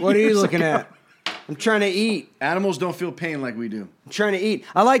right, what are you years looking ago. at? I'm trying to eat. Animals don't feel pain like we do. I'm trying to eat.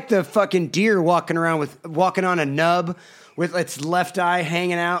 I like the fucking deer walking on a nub with its left eye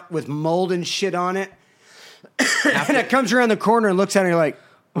hanging out with mold and shit on it. And it comes around the corner and looks at it and you're like,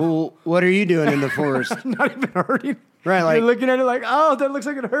 well, what are you doing in the forest? Not even hurting. Right, like- you're looking at it like, oh, that looks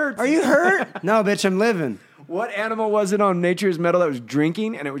like it hurts. Are you hurt? No, bitch, I'm living. What animal was it on Nature's Metal that was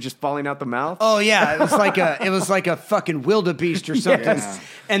drinking and it was just falling out the mouth? Oh yeah, it was like a fucking wildebeest or something. Yes.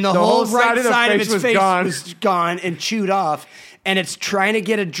 And the, The whole whole right side of the side of face its was face gone. was gone and chewed off, and it's trying to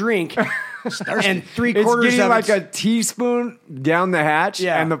get a drink, and It's 3/4 getting of like it's, a teaspoon down the hatch,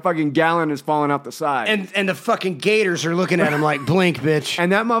 Yeah. and the fucking gallon is falling out the side. and the fucking gators are looking at him like, blink, bitch.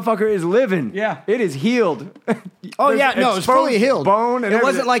 And that motherfucker is living. Yeah. It is healed. Oh yeah, no, it's fully healed. Bone and it wasn't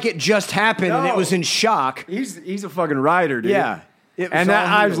everything. like it just happened and it No. was in shock. He's a fucking rider, dude. Yeah. It was And that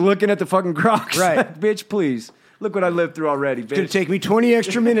all I was healed. looking at the fucking crocs. Right. Like, bitch, please. Look what I lived through already, It's gonna bitch. take me 20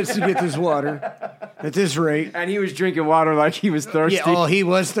 extra minutes to get this water at this rate. And he was drinking water like he was thirsty. Yeah, oh, he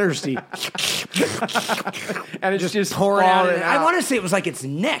was thirsty. and it's just Pouring out. falling I want to say it was like its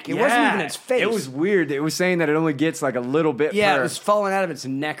neck. It wasn't Yeah. even its face. It was weird. It was saying that it only gets like a little bit Yeah, per. it was falling out of its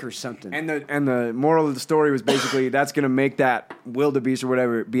neck or something. And the moral of the story was basically that's going to make that wildebeest or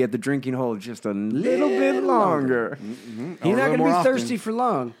whatever be at the drinking hole just a little bit longer. He's not going to more be often. thirsty for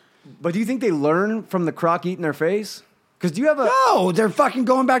long. But do you think they learn from the croc eating their face? Because do you have a? No, they're fucking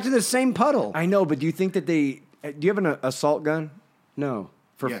going back to the same puddle. I know, but do you think that they? Do you have an assault gun No.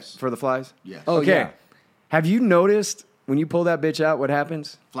 for Yes. for the flies? Yes. Oh, Okay. yeah. Have you noticed when you pull that bitch out, what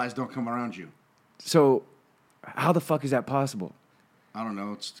happens? Flies don't come around you. So, how the fuck is that possible? I don't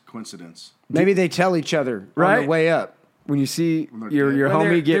know. It's coincidence. Maybe they tell each other on Right? the way up. When you see they're your dead. When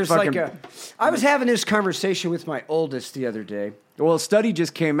homie get there's fucking. I was having this conversation with my oldest the other day. Well, a study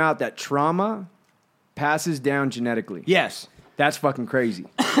just came out that trauma passes down genetically. Yes. That's fucking crazy.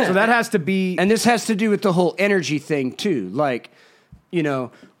 So that has to be. And this has to do with the whole energy thing too. Like, you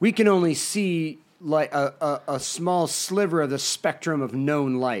know, we can only see like a small sliver of the spectrum of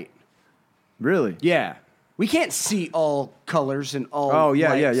known light. Really? Yeah. We can't see all colors and all Oh,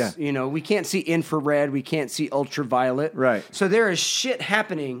 yeah, yeah, lights. yeah. You know, we can't see infrared, we can't see ultraviolet. Right. So there is shit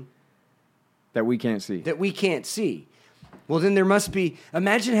happening That we can't see. that we can't see. Well, then there must be.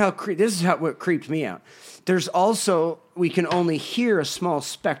 Imagine how this is what creeped me out. There's also we can only hear a small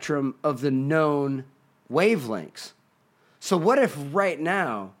spectrum of the known wavelengths. So what if right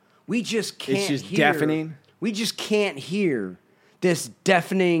now we just can't just hear? deafening? We just can't hear this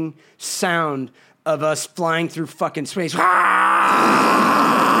deafening sound of us flying through fucking space.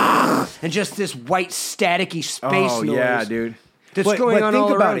 And just this white staticky space Oh noise. yeah, dude. That's going on think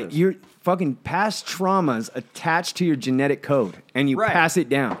all about around it. us. Your fucking past traumas attached to your genetic code, and you Right. pass it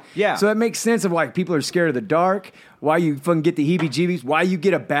down. Yeah. So that makes sense of why people are scared of the dark. Why you fucking get the heebie-jeebies. Why you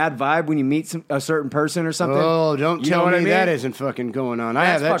get a bad vibe when you meet a certain person or something. Oh, don't You know tell what me I mean? that isn't fucking going on. I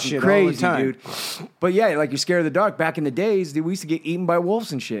have That's that fucking shit crazy, all the time. dude. But yeah, like you're scared of the dark. Back in the days, dude, we used to get eaten by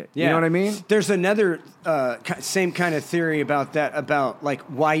wolves and shit. You know what I mean? There's another same kind of theory about that, about like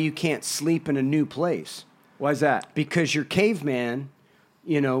why you can't sleep in a new place. Why's that? Because your caveman,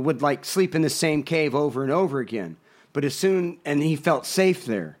 you know, would like sleep in the same cave over and over again. But and he felt safe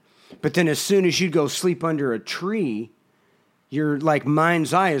there. But then as soon as you go sleep under a tree, your like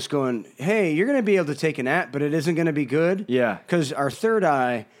mind's eye is going, hey, you're going to be able to take a nap, but it isn't going to be good. Yeah. Because our third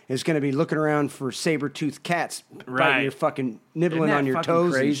eye is going to be looking around for saber-toothed cats biting Right. your fucking, nibbling Isn't that on your fucking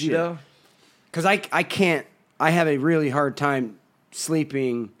toes crazy, and shit. though? Because I can't, I have a really hard time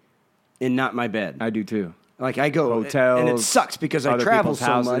sleeping in not my bed. I do too. Like I go, Hotels, and it sucks because I other travel people's so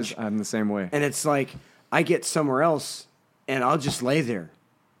houses, much. I'm the same way. And it's like I get somewhere else and I'll just lay there.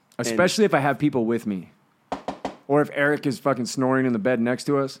 Especially if I have people with me. Or if Eric is fucking snoring in the bed next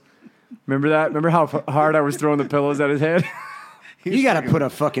to us. Remember that? Remember how hard I was throwing the pillows at his head? You got to put a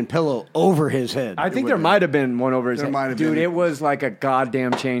fucking pillow over his head. I think there might have been one over his There head. might have Dude, been. it was like a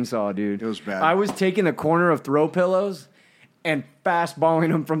goddamn chainsaw, dude. It was bad. I was taking the corner of throw pillows and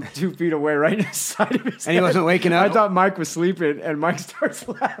fastballing him from 2 feet away right in the side of his head. And he wasn't waking up? I thought Mike was sleeping, and Mike starts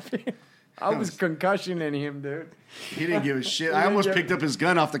laughing. I was concussioning him, dude. He didn't give a shit. I almost picked up his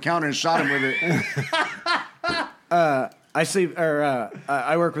gun off the counter and shot him with it. I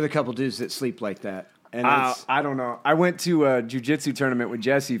work with a couple dudes that sleep like that. And it's, I don't know. I went to a jiu-jitsu tournament with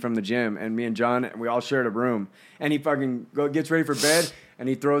Jesse from the gym, and me and John, and we all shared a room. And he fucking gets ready for bed, and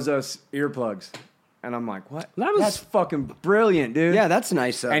he throws us earplugs. And I'm like, what? That's fucking brilliant, dude. yeah, that's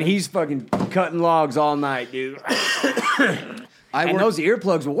nice. And he's fucking cutting logs all night, dude. I Those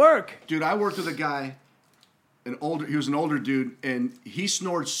earplugs will work. Dude, I worked with a guy, he was an older dude, and he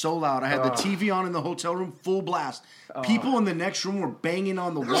snored so loud. I had the TV on in the hotel room, full blast. People in the next room were banging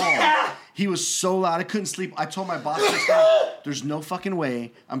on the wall. He was so loud, I couldn't sleep. I told my boss this guy, there's no fucking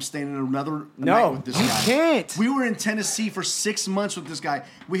way I'm staying in another night with this guy. You can't. We were in Tennessee for 6 months with this guy.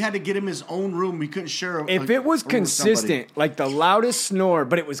 We had to get him his own room. We couldn't share If a it was room with somebody. consistent, like the loudest snore,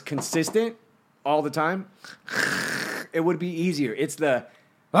 but it was consistent all the time, it would be easier. It's the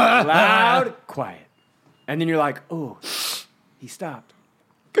loud, quiet. And then you're like, oh, he stopped.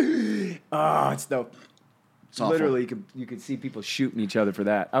 Oh, it's dope. It's awful. Literally, you could see people shooting each other for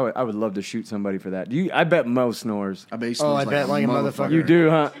that. I would love to shoot somebody for that. I bet Mo snores. I bet he snores bet like a motherfucker. You do,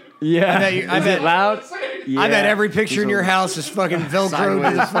 huh? Yeah. I bet it loud? Yeah. I bet every picture in your house is fucking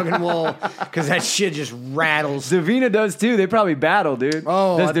Velcroed to this fucking wall because that shit just rattles. Davina does too. They probably battle, dude.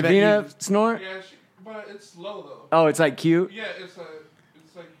 Oh, does I bet Davina snore? Yeah, but it's slow though. Oh, it's like cute. Yeah, it's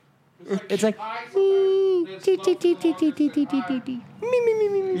It's like- high sometimes, then it's low for the longest.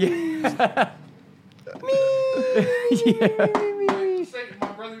 My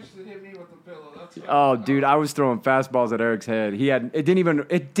brother used to hit me with a pillow. That's Oh, dude, I was throwing fastballs at Eric's head. It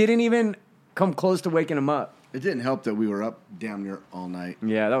didn't even come close to waking him up. It didn't help that we were up damn near all night.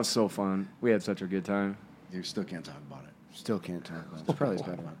 Yeah, that was so fun. We had such a good time. You still can't talk about it. Still can't talk about it. It's probably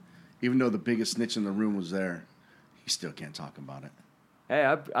bad about it. Even though the biggest snitch in the room was there, he still can't talk about it. Hey,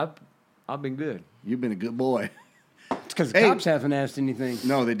 I've been good. You've been a good boy. It's because the Hey. cops haven't asked anything.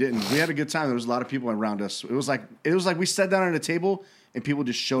 No, they didn't. We had a good time. There was a lot of people around us. It was like we sat down at a table and people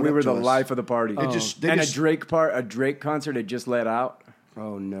just showed We up were to the us. life of the party. They And just- a Drake concert had just let out,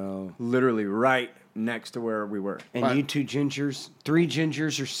 Oh, no. literally right next to where we were. And Right. you three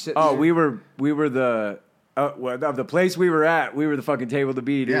gingers are sitting Oh, there. we were the of the place we were at. We were the fucking table to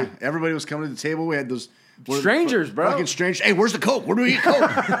be, dude. Yeah, everybody was coming to the table. We had those Strangers, bro. Fucking strangers. Hey, where's the Coke? Where do we get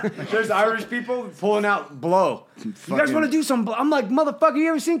Coke? There's Irish people pulling out blow. You guys Fucking- want to do some blow? I'm like, motherfucker, you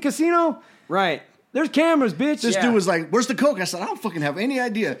ever seen Casino? Right. There's cameras, bitch. This dude was like, "Where's the Coke?" I said, "I don't fucking have any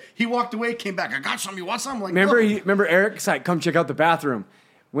idea." He walked away, came back. I got some. You want some? I'm like, Remember, no. remember Eric's like, come check out the bathroom.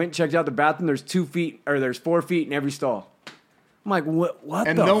 Went and checked out the bathroom. There's 4 feet in every stall. I'm like, what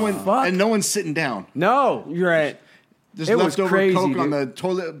and the no one fuck? and no one's sitting down. No. You're right. Just It was leftover crazy, Coke on dude.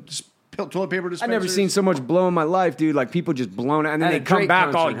 the toilet paper dispensers. I've never seen so much blow in my life, dude. Like people just blown out. And then At they a come Drake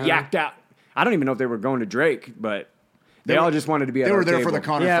back all concert, huh? yacked out. I don't even know if they were going to Drake, but they were- all just wanted to be at They our were there for table. the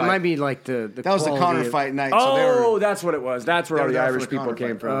Connor Yeah, fight. it might be like the That was the quality Connor of- fight night. So they Oh, were, that's what it was. That's where They all were the there for Irish the people Connor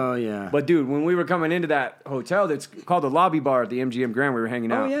came fight. from. Oh, yeah. But dude, when we were coming into that hotel that's called the Lobby Bar at the MGM Grand, we were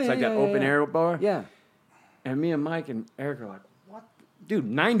hanging out. yeah, It's like yeah, that yeah, open yeah. air bar. Yeah. And me and Mike and Eric are like, what? Dude,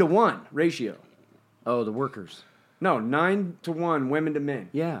 9-to-1 ratio. Oh, the workers. No, 9-to-1 women to men.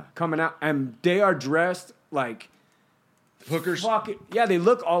 Yeah. Coming out. And they are dressed like hookers. fuck it. Yeah, they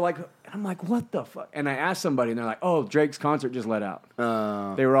look all like. I'm like, what the fuck? And I asked somebody, and they're like, oh, Drake's concert just let out.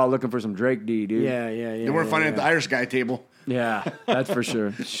 They were all looking for some Drake D, dude. Yeah. They weren't finding at the Irish guy table. Yeah, that's for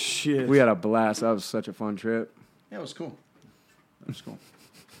sure. Shit. We had a blast. That was such a fun trip. Yeah, it was cool. It was cool.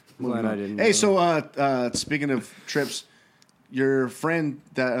 Glad I didn't. Hey, know. so speaking of trips, your friend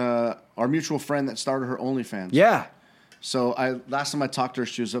that our mutual friend that started her OnlyFans. Yeah. So last time I talked to her,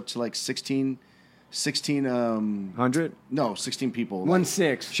 she was up to like 16 100? no, 16 people.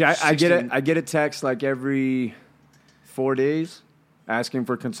 1-6. I get 16. I get a text like every 4 days asking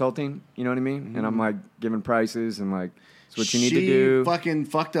for consulting. You know what I mean? And I'm like giving prices and like, it's what you need to do. She fucking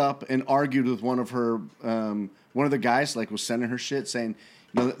fucked up and argued with one of her one of the guys. Like was sending her shit saying,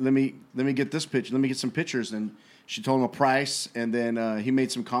 you know, let me get this picture. Let me get some pictures. And she told him a price. And then he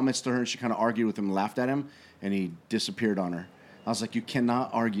made some comments to her, and she kind of argued with him, and laughed at him, and he disappeared on her. I was like, you cannot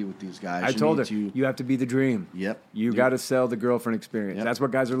argue with these guys. I told her, need to- you have to be the dream. Yep. You got to sell the girlfriend experience. Yep. That's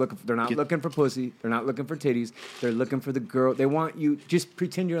what guys are looking for. They're not looking for pussy. They're not looking for titties. They're looking for the girl. They want you, just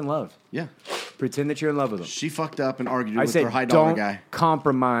pretend you're in love. Yeah. Pretend that you're in love with them. She fucked up and argued I with said, her high dollar don't guy.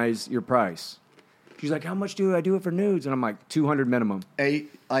 compromise your price. She's like, how much do I do it for nudes? And I'm like, 200 minimum.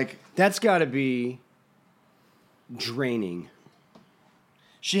 That's got to be draining.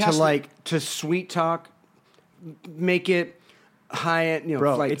 She has to sweet talk, make it high,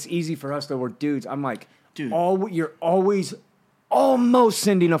 Bro, like it's easy for us though. We're dudes. I'm like, Dude. You're always almost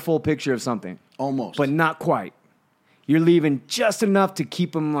sending a full picture of something. Almost. But not quite. You're leaving just enough to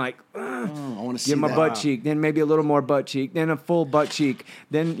keep them like, I want to see give them a that. butt cheek, then maybe a little more butt cheek, then a full butt cheek,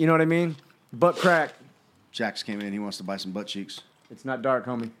 then, you know what I mean? Butt crack. Jax came in. He wants to buy some butt cheeks. It's not dark,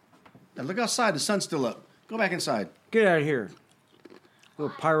 homie. Now look outside. The sun's still up. Go back inside. get out of here,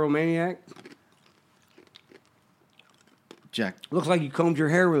 little pyromaniac. Jack. Looks like you combed your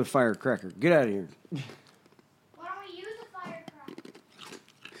hair with a firecracker. Get out of here. Why don't we use a firecracker?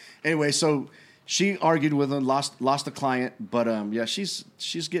 Anyway, so she argued with him, lost the client, but yeah, she's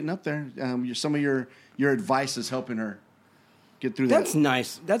getting up there. Some of your advice is helping her get through That's that.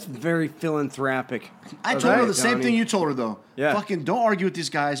 nice. That's very philanthropic. I told her Right, the same Donnie. thing you told her though. Yeah. Fucking don't argue with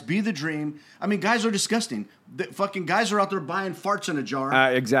these guys. Be the dream. I mean, guys are disgusting. The fucking guys are out there buying farts in a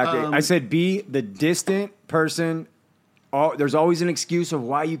jar. Exactly. I said be the distant person. There's always an excuse of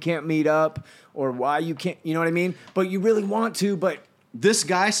why you can't meet up or why you can't, you know what I mean? But you really want to, but This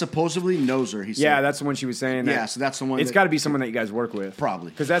guy supposedly knows her. He said. yeah, that's the one she was saying. That Yeah, so that's the one It's that- got to be someone that you guys work with.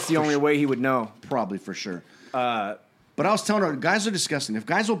 Probably. Because that's the only way he would know. Probably for sure. But I was telling her, guys are disgusting. If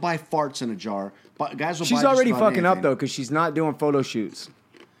guys will buy farts in a jar, guys will buy She's just already about fucking up, anything. though, because she's not doing photo shoots.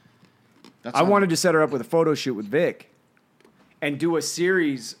 That's I on- wanted to set her up with a photo shoot with Vic and do a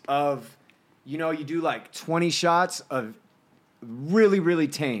series of, you do like 20 shots of really, really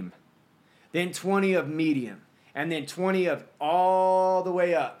tame, then 20 of medium, and then 20 of all the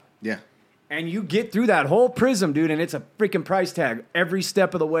way up. Yeah. And you get through that whole prism, dude, and it's a freaking price tag every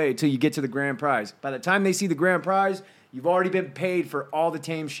step of the way till you get to the grand prize. By the time they see the grand prize, you've already been paid for all the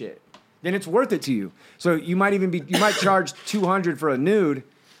tame shit. Then it's worth it to you. So you might charge $200 for a nude,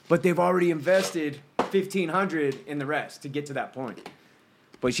 but they've already invested $1,500 in the rest to get to that point.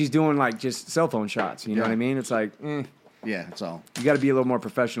 But she's doing like just cell phone shots. You know Yeah. what I mean? It's like, Yeah, that's all. you got to be a little more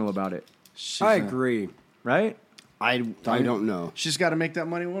professional about it, I agree. right? I don't know. She's got to make that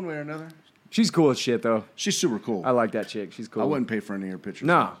money one way or another. She's cool as shit, though. She's super cool. I like that chick. She's cool. I wouldn't pay for any of her pictures.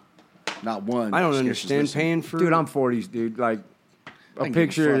 No. Not one. I don't Scared she's understand listening. paying for. Dude, I'm 40s, dude. Like, a don't give a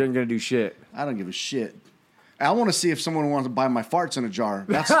picture fuck. ain't gonna do shit. I don't give a shit. I want to see if someone wants to buy my farts in a jar.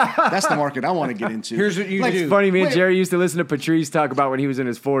 That's the market I want to get into. Here's what you do. Funny, me and Wait. Jerry used to listen to Patrice talk about when he was in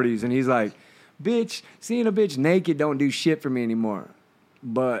his 40s, and he's like, bitch, seeing a bitch naked don't do shit for me anymore.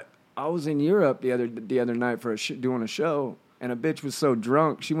 But I was in Europe the other night for doing a show, and a bitch was so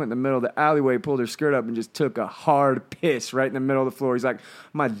drunk, she went in the middle of the alleyway, pulled her skirt up, and just took a hard piss right in the middle of the floor. He's like,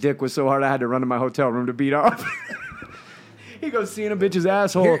 my dick was so hard I had to run to my hotel room to beat off. He goes, seeing a bitch's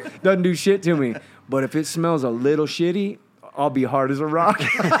asshole doesn't do shit to me. But if it smells a little shitty, I'll be hard as a rock.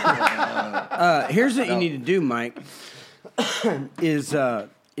 Here's what you need to do, Mike.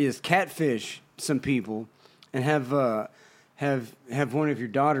 is catfish some people and have one of your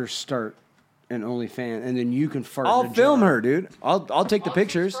daughters start an OnlyFans, and then you can fart. I'll in a film jar. her, dude. I'll take the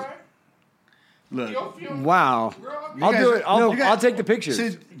pictures. Look, Wow. I'll guys- do it. no, you guys- I'll take the pictures.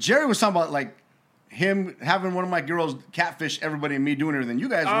 see, Jerry was talking about like him having one of my girls catfish everybody and me doing everything. You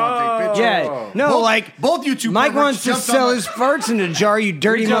guys want to take pictures. Yeah. No, Both- like both you two Mike perverts wants to jumped on sell my- his farts in a jar. You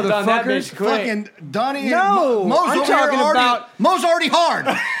dirty jumped on that motherfuckers. bitch quick. Fucking Donnie and No, Mo's I'm over here talking already, about- Mo's already hard.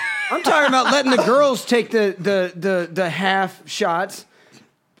 I'm talking about letting the girls take the half shots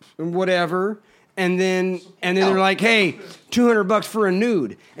and whatever, and then they're like, hey, $200 for a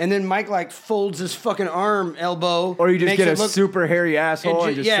nude, and then Mike like folds his fucking arm elbow, Or you just makes get it a look- super hairy asshole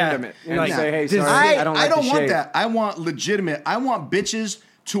and just yeah, send him it. And like, say, hey, this- sorry, I don't like the want shape. that. I want legitimate. I want bitches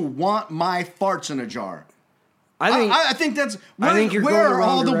to want my farts in a jar. I think that's. Where, think you're where going the are wrong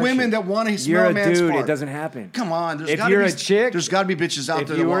all the direction. women that want to smell You're a a man's dude. fart? It doesn't happen. Come on, there's If gotta you're be, a chick, there's got to be bitches out If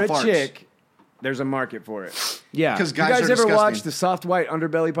there you that were a want farts. chick, there's a market for it. yeah, Because You guys, guys are ever disgusting. watched the Soft White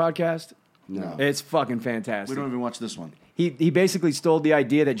Underbelly podcast? no. It's fucking We fantastic. don't even watch this one. He basically stole the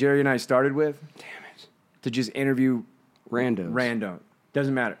idea that Jerry and I started with. Damn it. To just interview Randos. random.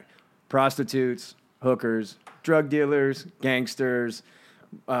 Doesn't matter. Prostitutes, hookers, drug dealers, gangsters,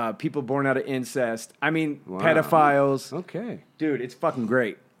 people born out of incest. I mean, pedophiles. Okay. Dude, it's fucking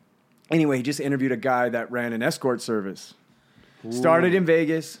great. Anyway, he just interviewed a guy that ran an escort service. Started in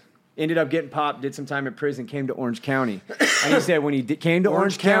Vegas, ended up getting popped, did some time in prison, came to Orange County. And he said when he came to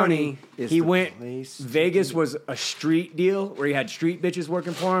Orange County, is he the went, place to Vegas was a street deal where he had street bitches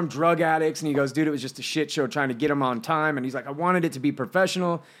working for him, drug addicts. And he goes, dude, it was just a shit show trying to get him on time. And he's like, I wanted it to be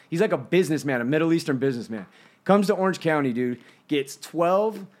professional. He's like a businessman, a Middle Eastern businessman. Comes to Orange County, dude, gets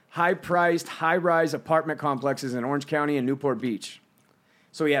 12 high-priced, high-rise apartment complexes in Orange County and Newport Beach.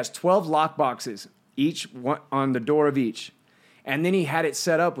 So he has 12 lock boxes, each one on the door of each. And then he had it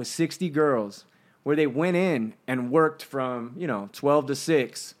set up with 60 girls where they went in and worked from, 12 to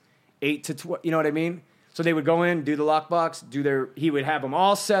 6, 8 to 12, you know what I mean? So they would go in, do the lockbox, he would have them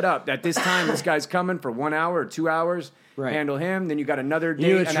all set up. At this time, this guy's coming for 1 hour or 2 hours, Right. handle him. Then you got another You know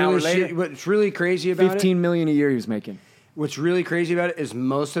date what's an hour really later. shit- what's really crazy about it? $15 million a year he was making. What's really crazy about it is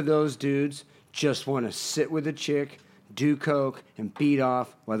most of those dudes just want to sit with a chick, do coke, and beat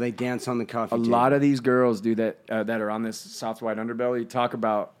off while they dance on the coffee A table. lot of these girls do that that are on this soft white underbelly talk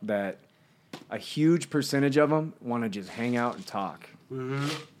about that. A huge percentage of them want to just hang out and talk. Mm-hmm.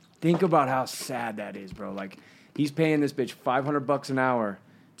 Think about how sad that is, bro. Like he's paying this bitch $500 an hour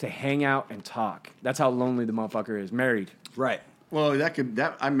to hang out and talk. That's how lonely the motherfucker is. Married. Right. Well,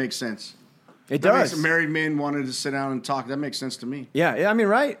 that makes sense. It That does. makes married men wanted to sit down and talk. That makes sense to me. Yeah, I mean,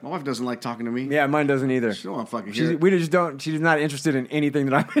 right? My wife doesn't like talking to me. Yeah, mine doesn't either. She don't want to fucking hear it. We just don't. She's not interested in anything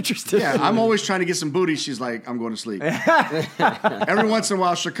that I'm interested Yeah, in. I'm always trying to get some booty. She's like, I'm going to sleep. Every once in a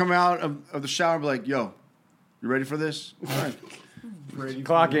while, she'll come out of the shower and be like, yo, you ready for this? All right.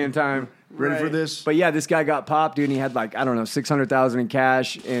 Clock in time. Ready for this? But yeah, this guy got popped, dude, and he had like, I don't know, $600,000 in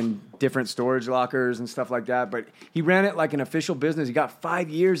cash in different storage lockers and stuff like that. But he ran it like an official business. He got 5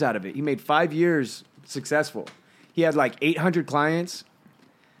 years out of it. He made 5 years successful. He had like 800 clients.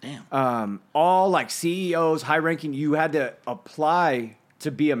 Damn. All like CEOs, high ranking. You had to apply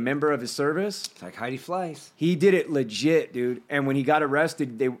to be a member of his service. It's like Heidi Fleiss. He did it legit, dude. And when he got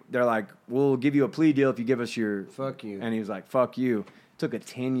arrested, they're like, "We'll give you a plea deal if you give us your Fuck you. And he was like, "Fuck you." Took a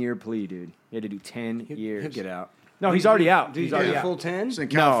 10-year plea, dude. He had to do 10 years. He'll get out. No, he's already out. Did He's he already get a out. full 10? In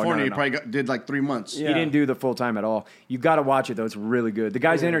California, no. he probably did like 3 months. He didn't do the full time at all. You got to watch it though; it's really good. The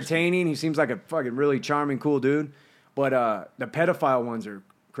guy's entertaining. He seems like a fucking really charming, cool dude. But the pedophile ones are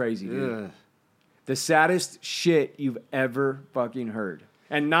crazy, dude. Ugh. The saddest shit you've ever fucking heard,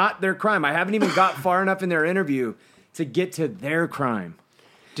 and not their crime. I haven't even got far enough in their interview to get to their crime.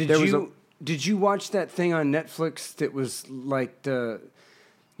 Did you watch that thing on Netflix that was like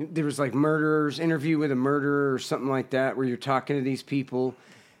there was like murderers, interview with a murderer or something like that, where you're talking to these people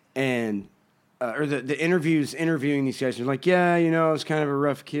and or the interviews interviewing these guys. You're like, yeah, I was kind of a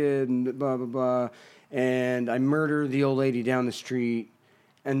rough kid and blah blah blah, and I murdered the old lady down the street,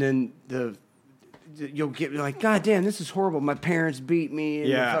 and then you'll get like, God damn, this is horrible. My parents beat me, and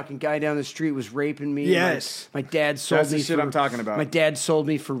Yeah. the fucking guy down the street was raping me. Yes. My dad sold That's me the shit for, I'm talking about. My dad sold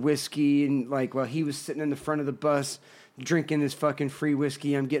me for whiskey, and like while he was sitting in the front of the bus drinking this fucking free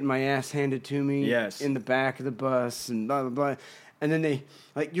whiskey, I'm getting my ass handed to me Yes. in the back of the bus and blah, blah, blah. And then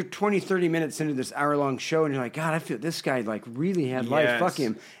you're 20, 30 minutes into this hour-long show, and you're like, God, I feel this guy, like, really had life. Yes. Fuck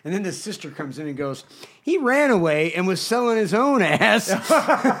him. And then the sister comes in and goes, he ran away and was selling his own ass.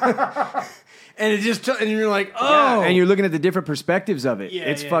 And it just, and you're like, oh. Yeah, and you're looking at the different perspectives of it. Yeah,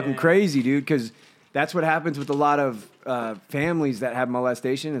 It's yeah, fucking yeah. crazy, dude, because that's what happens with a lot of families that have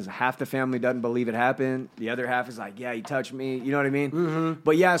molestation is half the family doesn't believe it happened. The other half is like, yeah, he touched me. You know what I mean? Mm-hmm.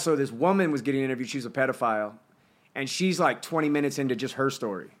 But yeah, so this woman was getting interviewed. She's a pedophile. And she's like 20 minutes into just her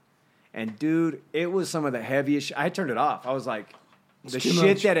story. And dude, it was some of the heaviest I turned it off. I was like, the too shit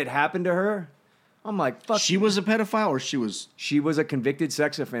much. that had happened to her, I'm like, fuck. She was a pedophile, or she was? She was a convicted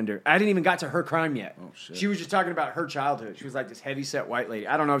sex offender. I didn't even got to her crime yet. Oh, shit. She was just talking about her childhood. She was like this heavy-set white lady.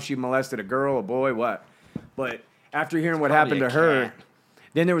 I don't know if she molested a girl, a boy, what. But after hearing what happened to her,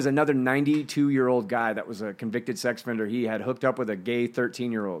 then there was another 92-year-old guy that was a convicted sex offender. He had hooked up with a gay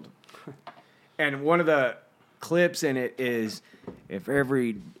 13-year-old. And one of the clips in it is, if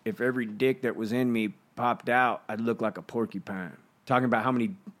every dick that was in me popped out, I'd look like a porcupine. Talking about how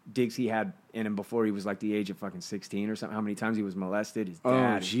many dicks he had in him before he was like the age of fucking 16 or something. How many times he was molested. His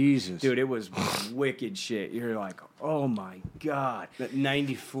dad. Oh, Jesus. Dude, it was wicked shit. You're like, oh my God. That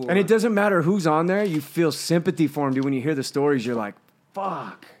 94. And it doesn't matter who's on there. You feel sympathy for him, dude. When you hear the stories, you're like,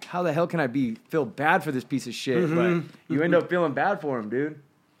 fuck. How the hell can I feel bad for this piece of shit? Mm-hmm. But you end up feeling bad for him, dude.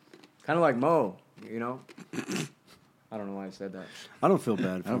 Kind of like Mo, I don't know why I said that. I don't feel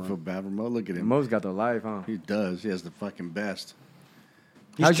bad for I don't him. feel bad for Mo. Look at him. Mo's got the life, huh? He does. He has the fucking best.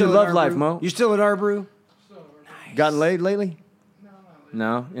 You How's your still at love life, Arbrew? Mo? You still at Arbrew? Gotten laid lately? No, not really.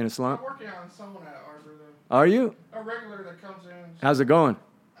 No? In a slump? I'm working on someone at Arbor, though. Are you? A regular that comes in. How's it going?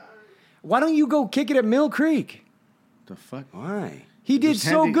 Why don't you go kick it at Mill Creek? The fuck? Why? He did Just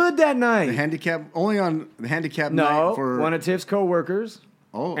so good that The night. handicap only on the handicap No, night for one of Tiff's co-workers.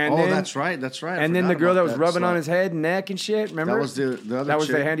 oh and then- that's right. I And then the forgot girl about that was rubbing on slut. his head and neck and shit. Remember? That was the other. That was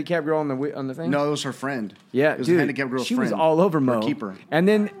the chick. handicap girl on the thing. No, it was her friend. Yeah, it was dude. the handicap girl's she friend. was all over Her Mo. keeper. And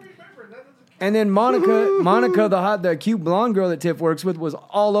then Remember, that doesn't And then Monica, the cute blonde girl that Tiff works with, was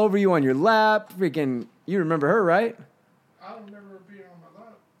all over you on your lap. Freaking, you remember her, right? I don't remember it being on my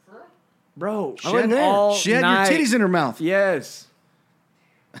lap. For real? Bro, I wasn't there. She had your titties in her mouth. Yes.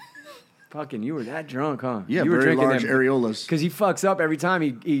 Fucking, you were that drunk, huh? Yeah, you were very drinking large areolas. Because he fucks up every time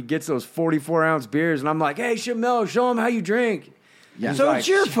he gets those 44-ounce beers. And I'm like, hey, Shamel, show him how you drink. Yeah. So it's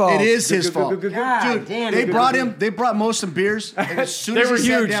your fault. It is his fault. God Dude, damn they it. brought most some beers. And as soon They as were he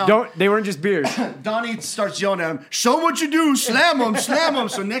sat huge. down, They weren't just beers. Donnie starts yelling at him, show him what you do, slam him, slam him.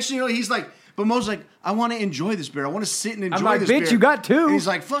 So next thing you know, he's like, but Mo's like, I want to enjoy this beer. I want to sit and enjoy like, this bitch, beer. you got two. And he's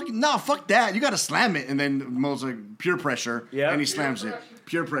like, fuck that. You got to slam it. And then Mo's like, pure pressure. Yeah. And he slams it.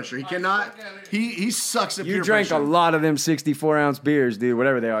 Pure pressure. He cannot. He sucks at You pure drank pressure. a lot of them 64-ounce beers, dude,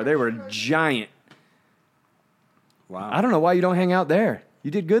 whatever they are. They were giant. Wow. I don't know why you don't hang out there.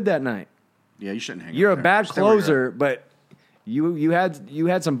 You did good that night. Yeah, you shouldn't hang You're out a there. bad Stay where you're at. closer, but you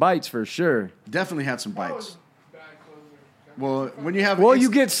had some bites for sure. Definitely had some bites. Bad closer. Well, when you have. Well, it's- you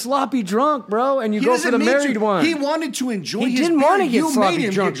get sloppy drunk, bro, and you he go doesn't for the need married to. one. He wanted to enjoy He his didn't beer. want to get You sloppy made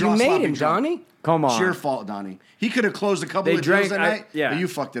him drunk. get You made sloppy him, drunk. Donnie. Come on. It's your fault, Donnie. He could have closed a couple They of drank- deals that I- night, yeah. but you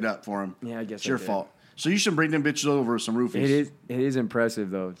fucked it up for him. Yeah, I guess It's I your did. fault. So you should bring them bitches over with some roofies. It is impressive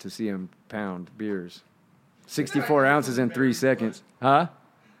though to see him pound beers. 64 ounces in 3 seconds. Huh?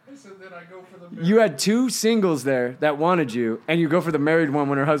 He said that I go for the You had 2 singles there that wanted you, and you go for the married one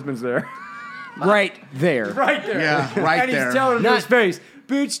when her husband's there. Right there. Right there. Yeah, right and there. he's telling him to his face,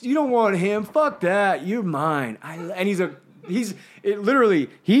 bitch, you don't want him. Fuck that. You're mine. And literally,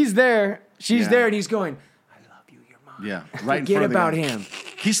 he's there, she's Yeah. there, and he's going, I love you, you're mine. Yeah, right in Forget front of the about guy. him.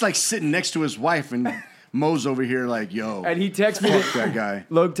 He's like sitting next to his wife, and Mo's over here like, yo, And he texts me, fuck that guy.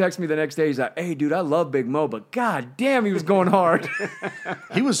 Logue texts me the next day, he's like, hey, dude, I love Big Mo, but god damn, he was going hard.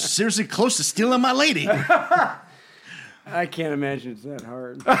 He was seriously close to stealing my lady. I can't imagine it's that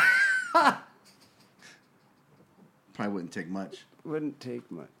hard. Probably wouldn't take much. Wouldn't take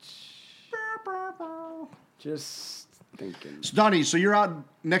much. Just thinking. So Donnie, so you're out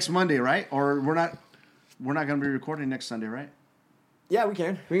next Monday, right? Or we're not going to be recording next Sunday, right? Yeah, we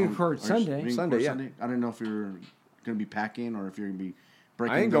can. We can record Or Sunday. we can Sunday, record yeah. I didn't know if you're going to be packing or if you're going to be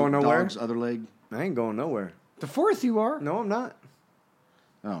breaking I ain't the going nowhere. dog's other leg. I ain't going nowhere. The 4th you are? No, I'm not.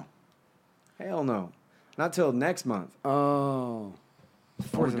 Oh. Hell no. Not till next month. Oh.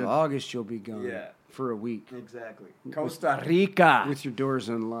 4th of good. August you'll be gone. Yeah. For a week. Exactly. Costa Rica. With your doors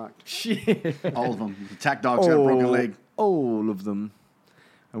unlocked. Shit. All of them. The attack dog's got a broken leg. All of them.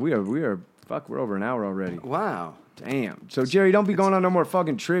 And we are, fuck, we're over an hour already. Wow. Damn. So, Jerry, don't be going on no more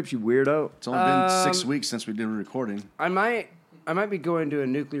fucking trips, you weirdo. It's only been 6 weeks since we did a recording. I might be going to a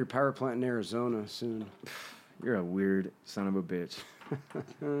nuclear power plant in Arizona soon. You're a weird son of a bitch.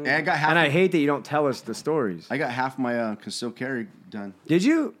 And I got half. And I hate that you don't tell us the stories. I got half my concealed carry done. Did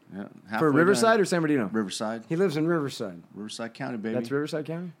you? Yeah, For halfway Riverside done. or San Bernardino? Riverside, He lives in Riverside. Riverside County, baby. That's Riverside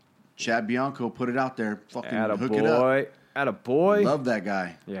County? Chad Bianco put it out there. Fucking Atta hook it up. boy. Atta boy. Love that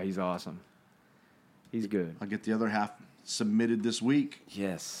guy. Yeah, he's awesome. He's good. I'll get the other half submitted this week.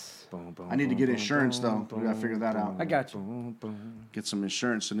 Yes. I need to get insurance though. We gotta figure that out. I got you. Get some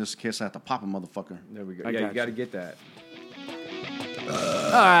insurance in this case. I have to pop a motherfucker. There we go. I Yeah, got you got to you. get that.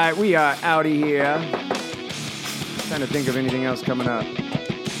 All right, we are out of here. Trying to think of anything else coming up.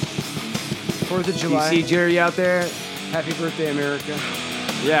 4th of You July. see Jerry out there? Happy birthday, America.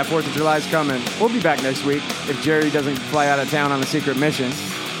 Yeah, 4th of July's coming. We'll be back next week if Jerry doesn't fly out of town on a secret mission.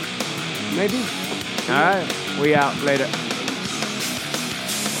 Maybe. All right, we out. Later.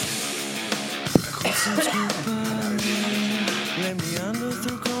 Let me under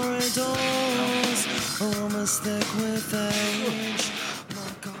through corridors, almost thick with age.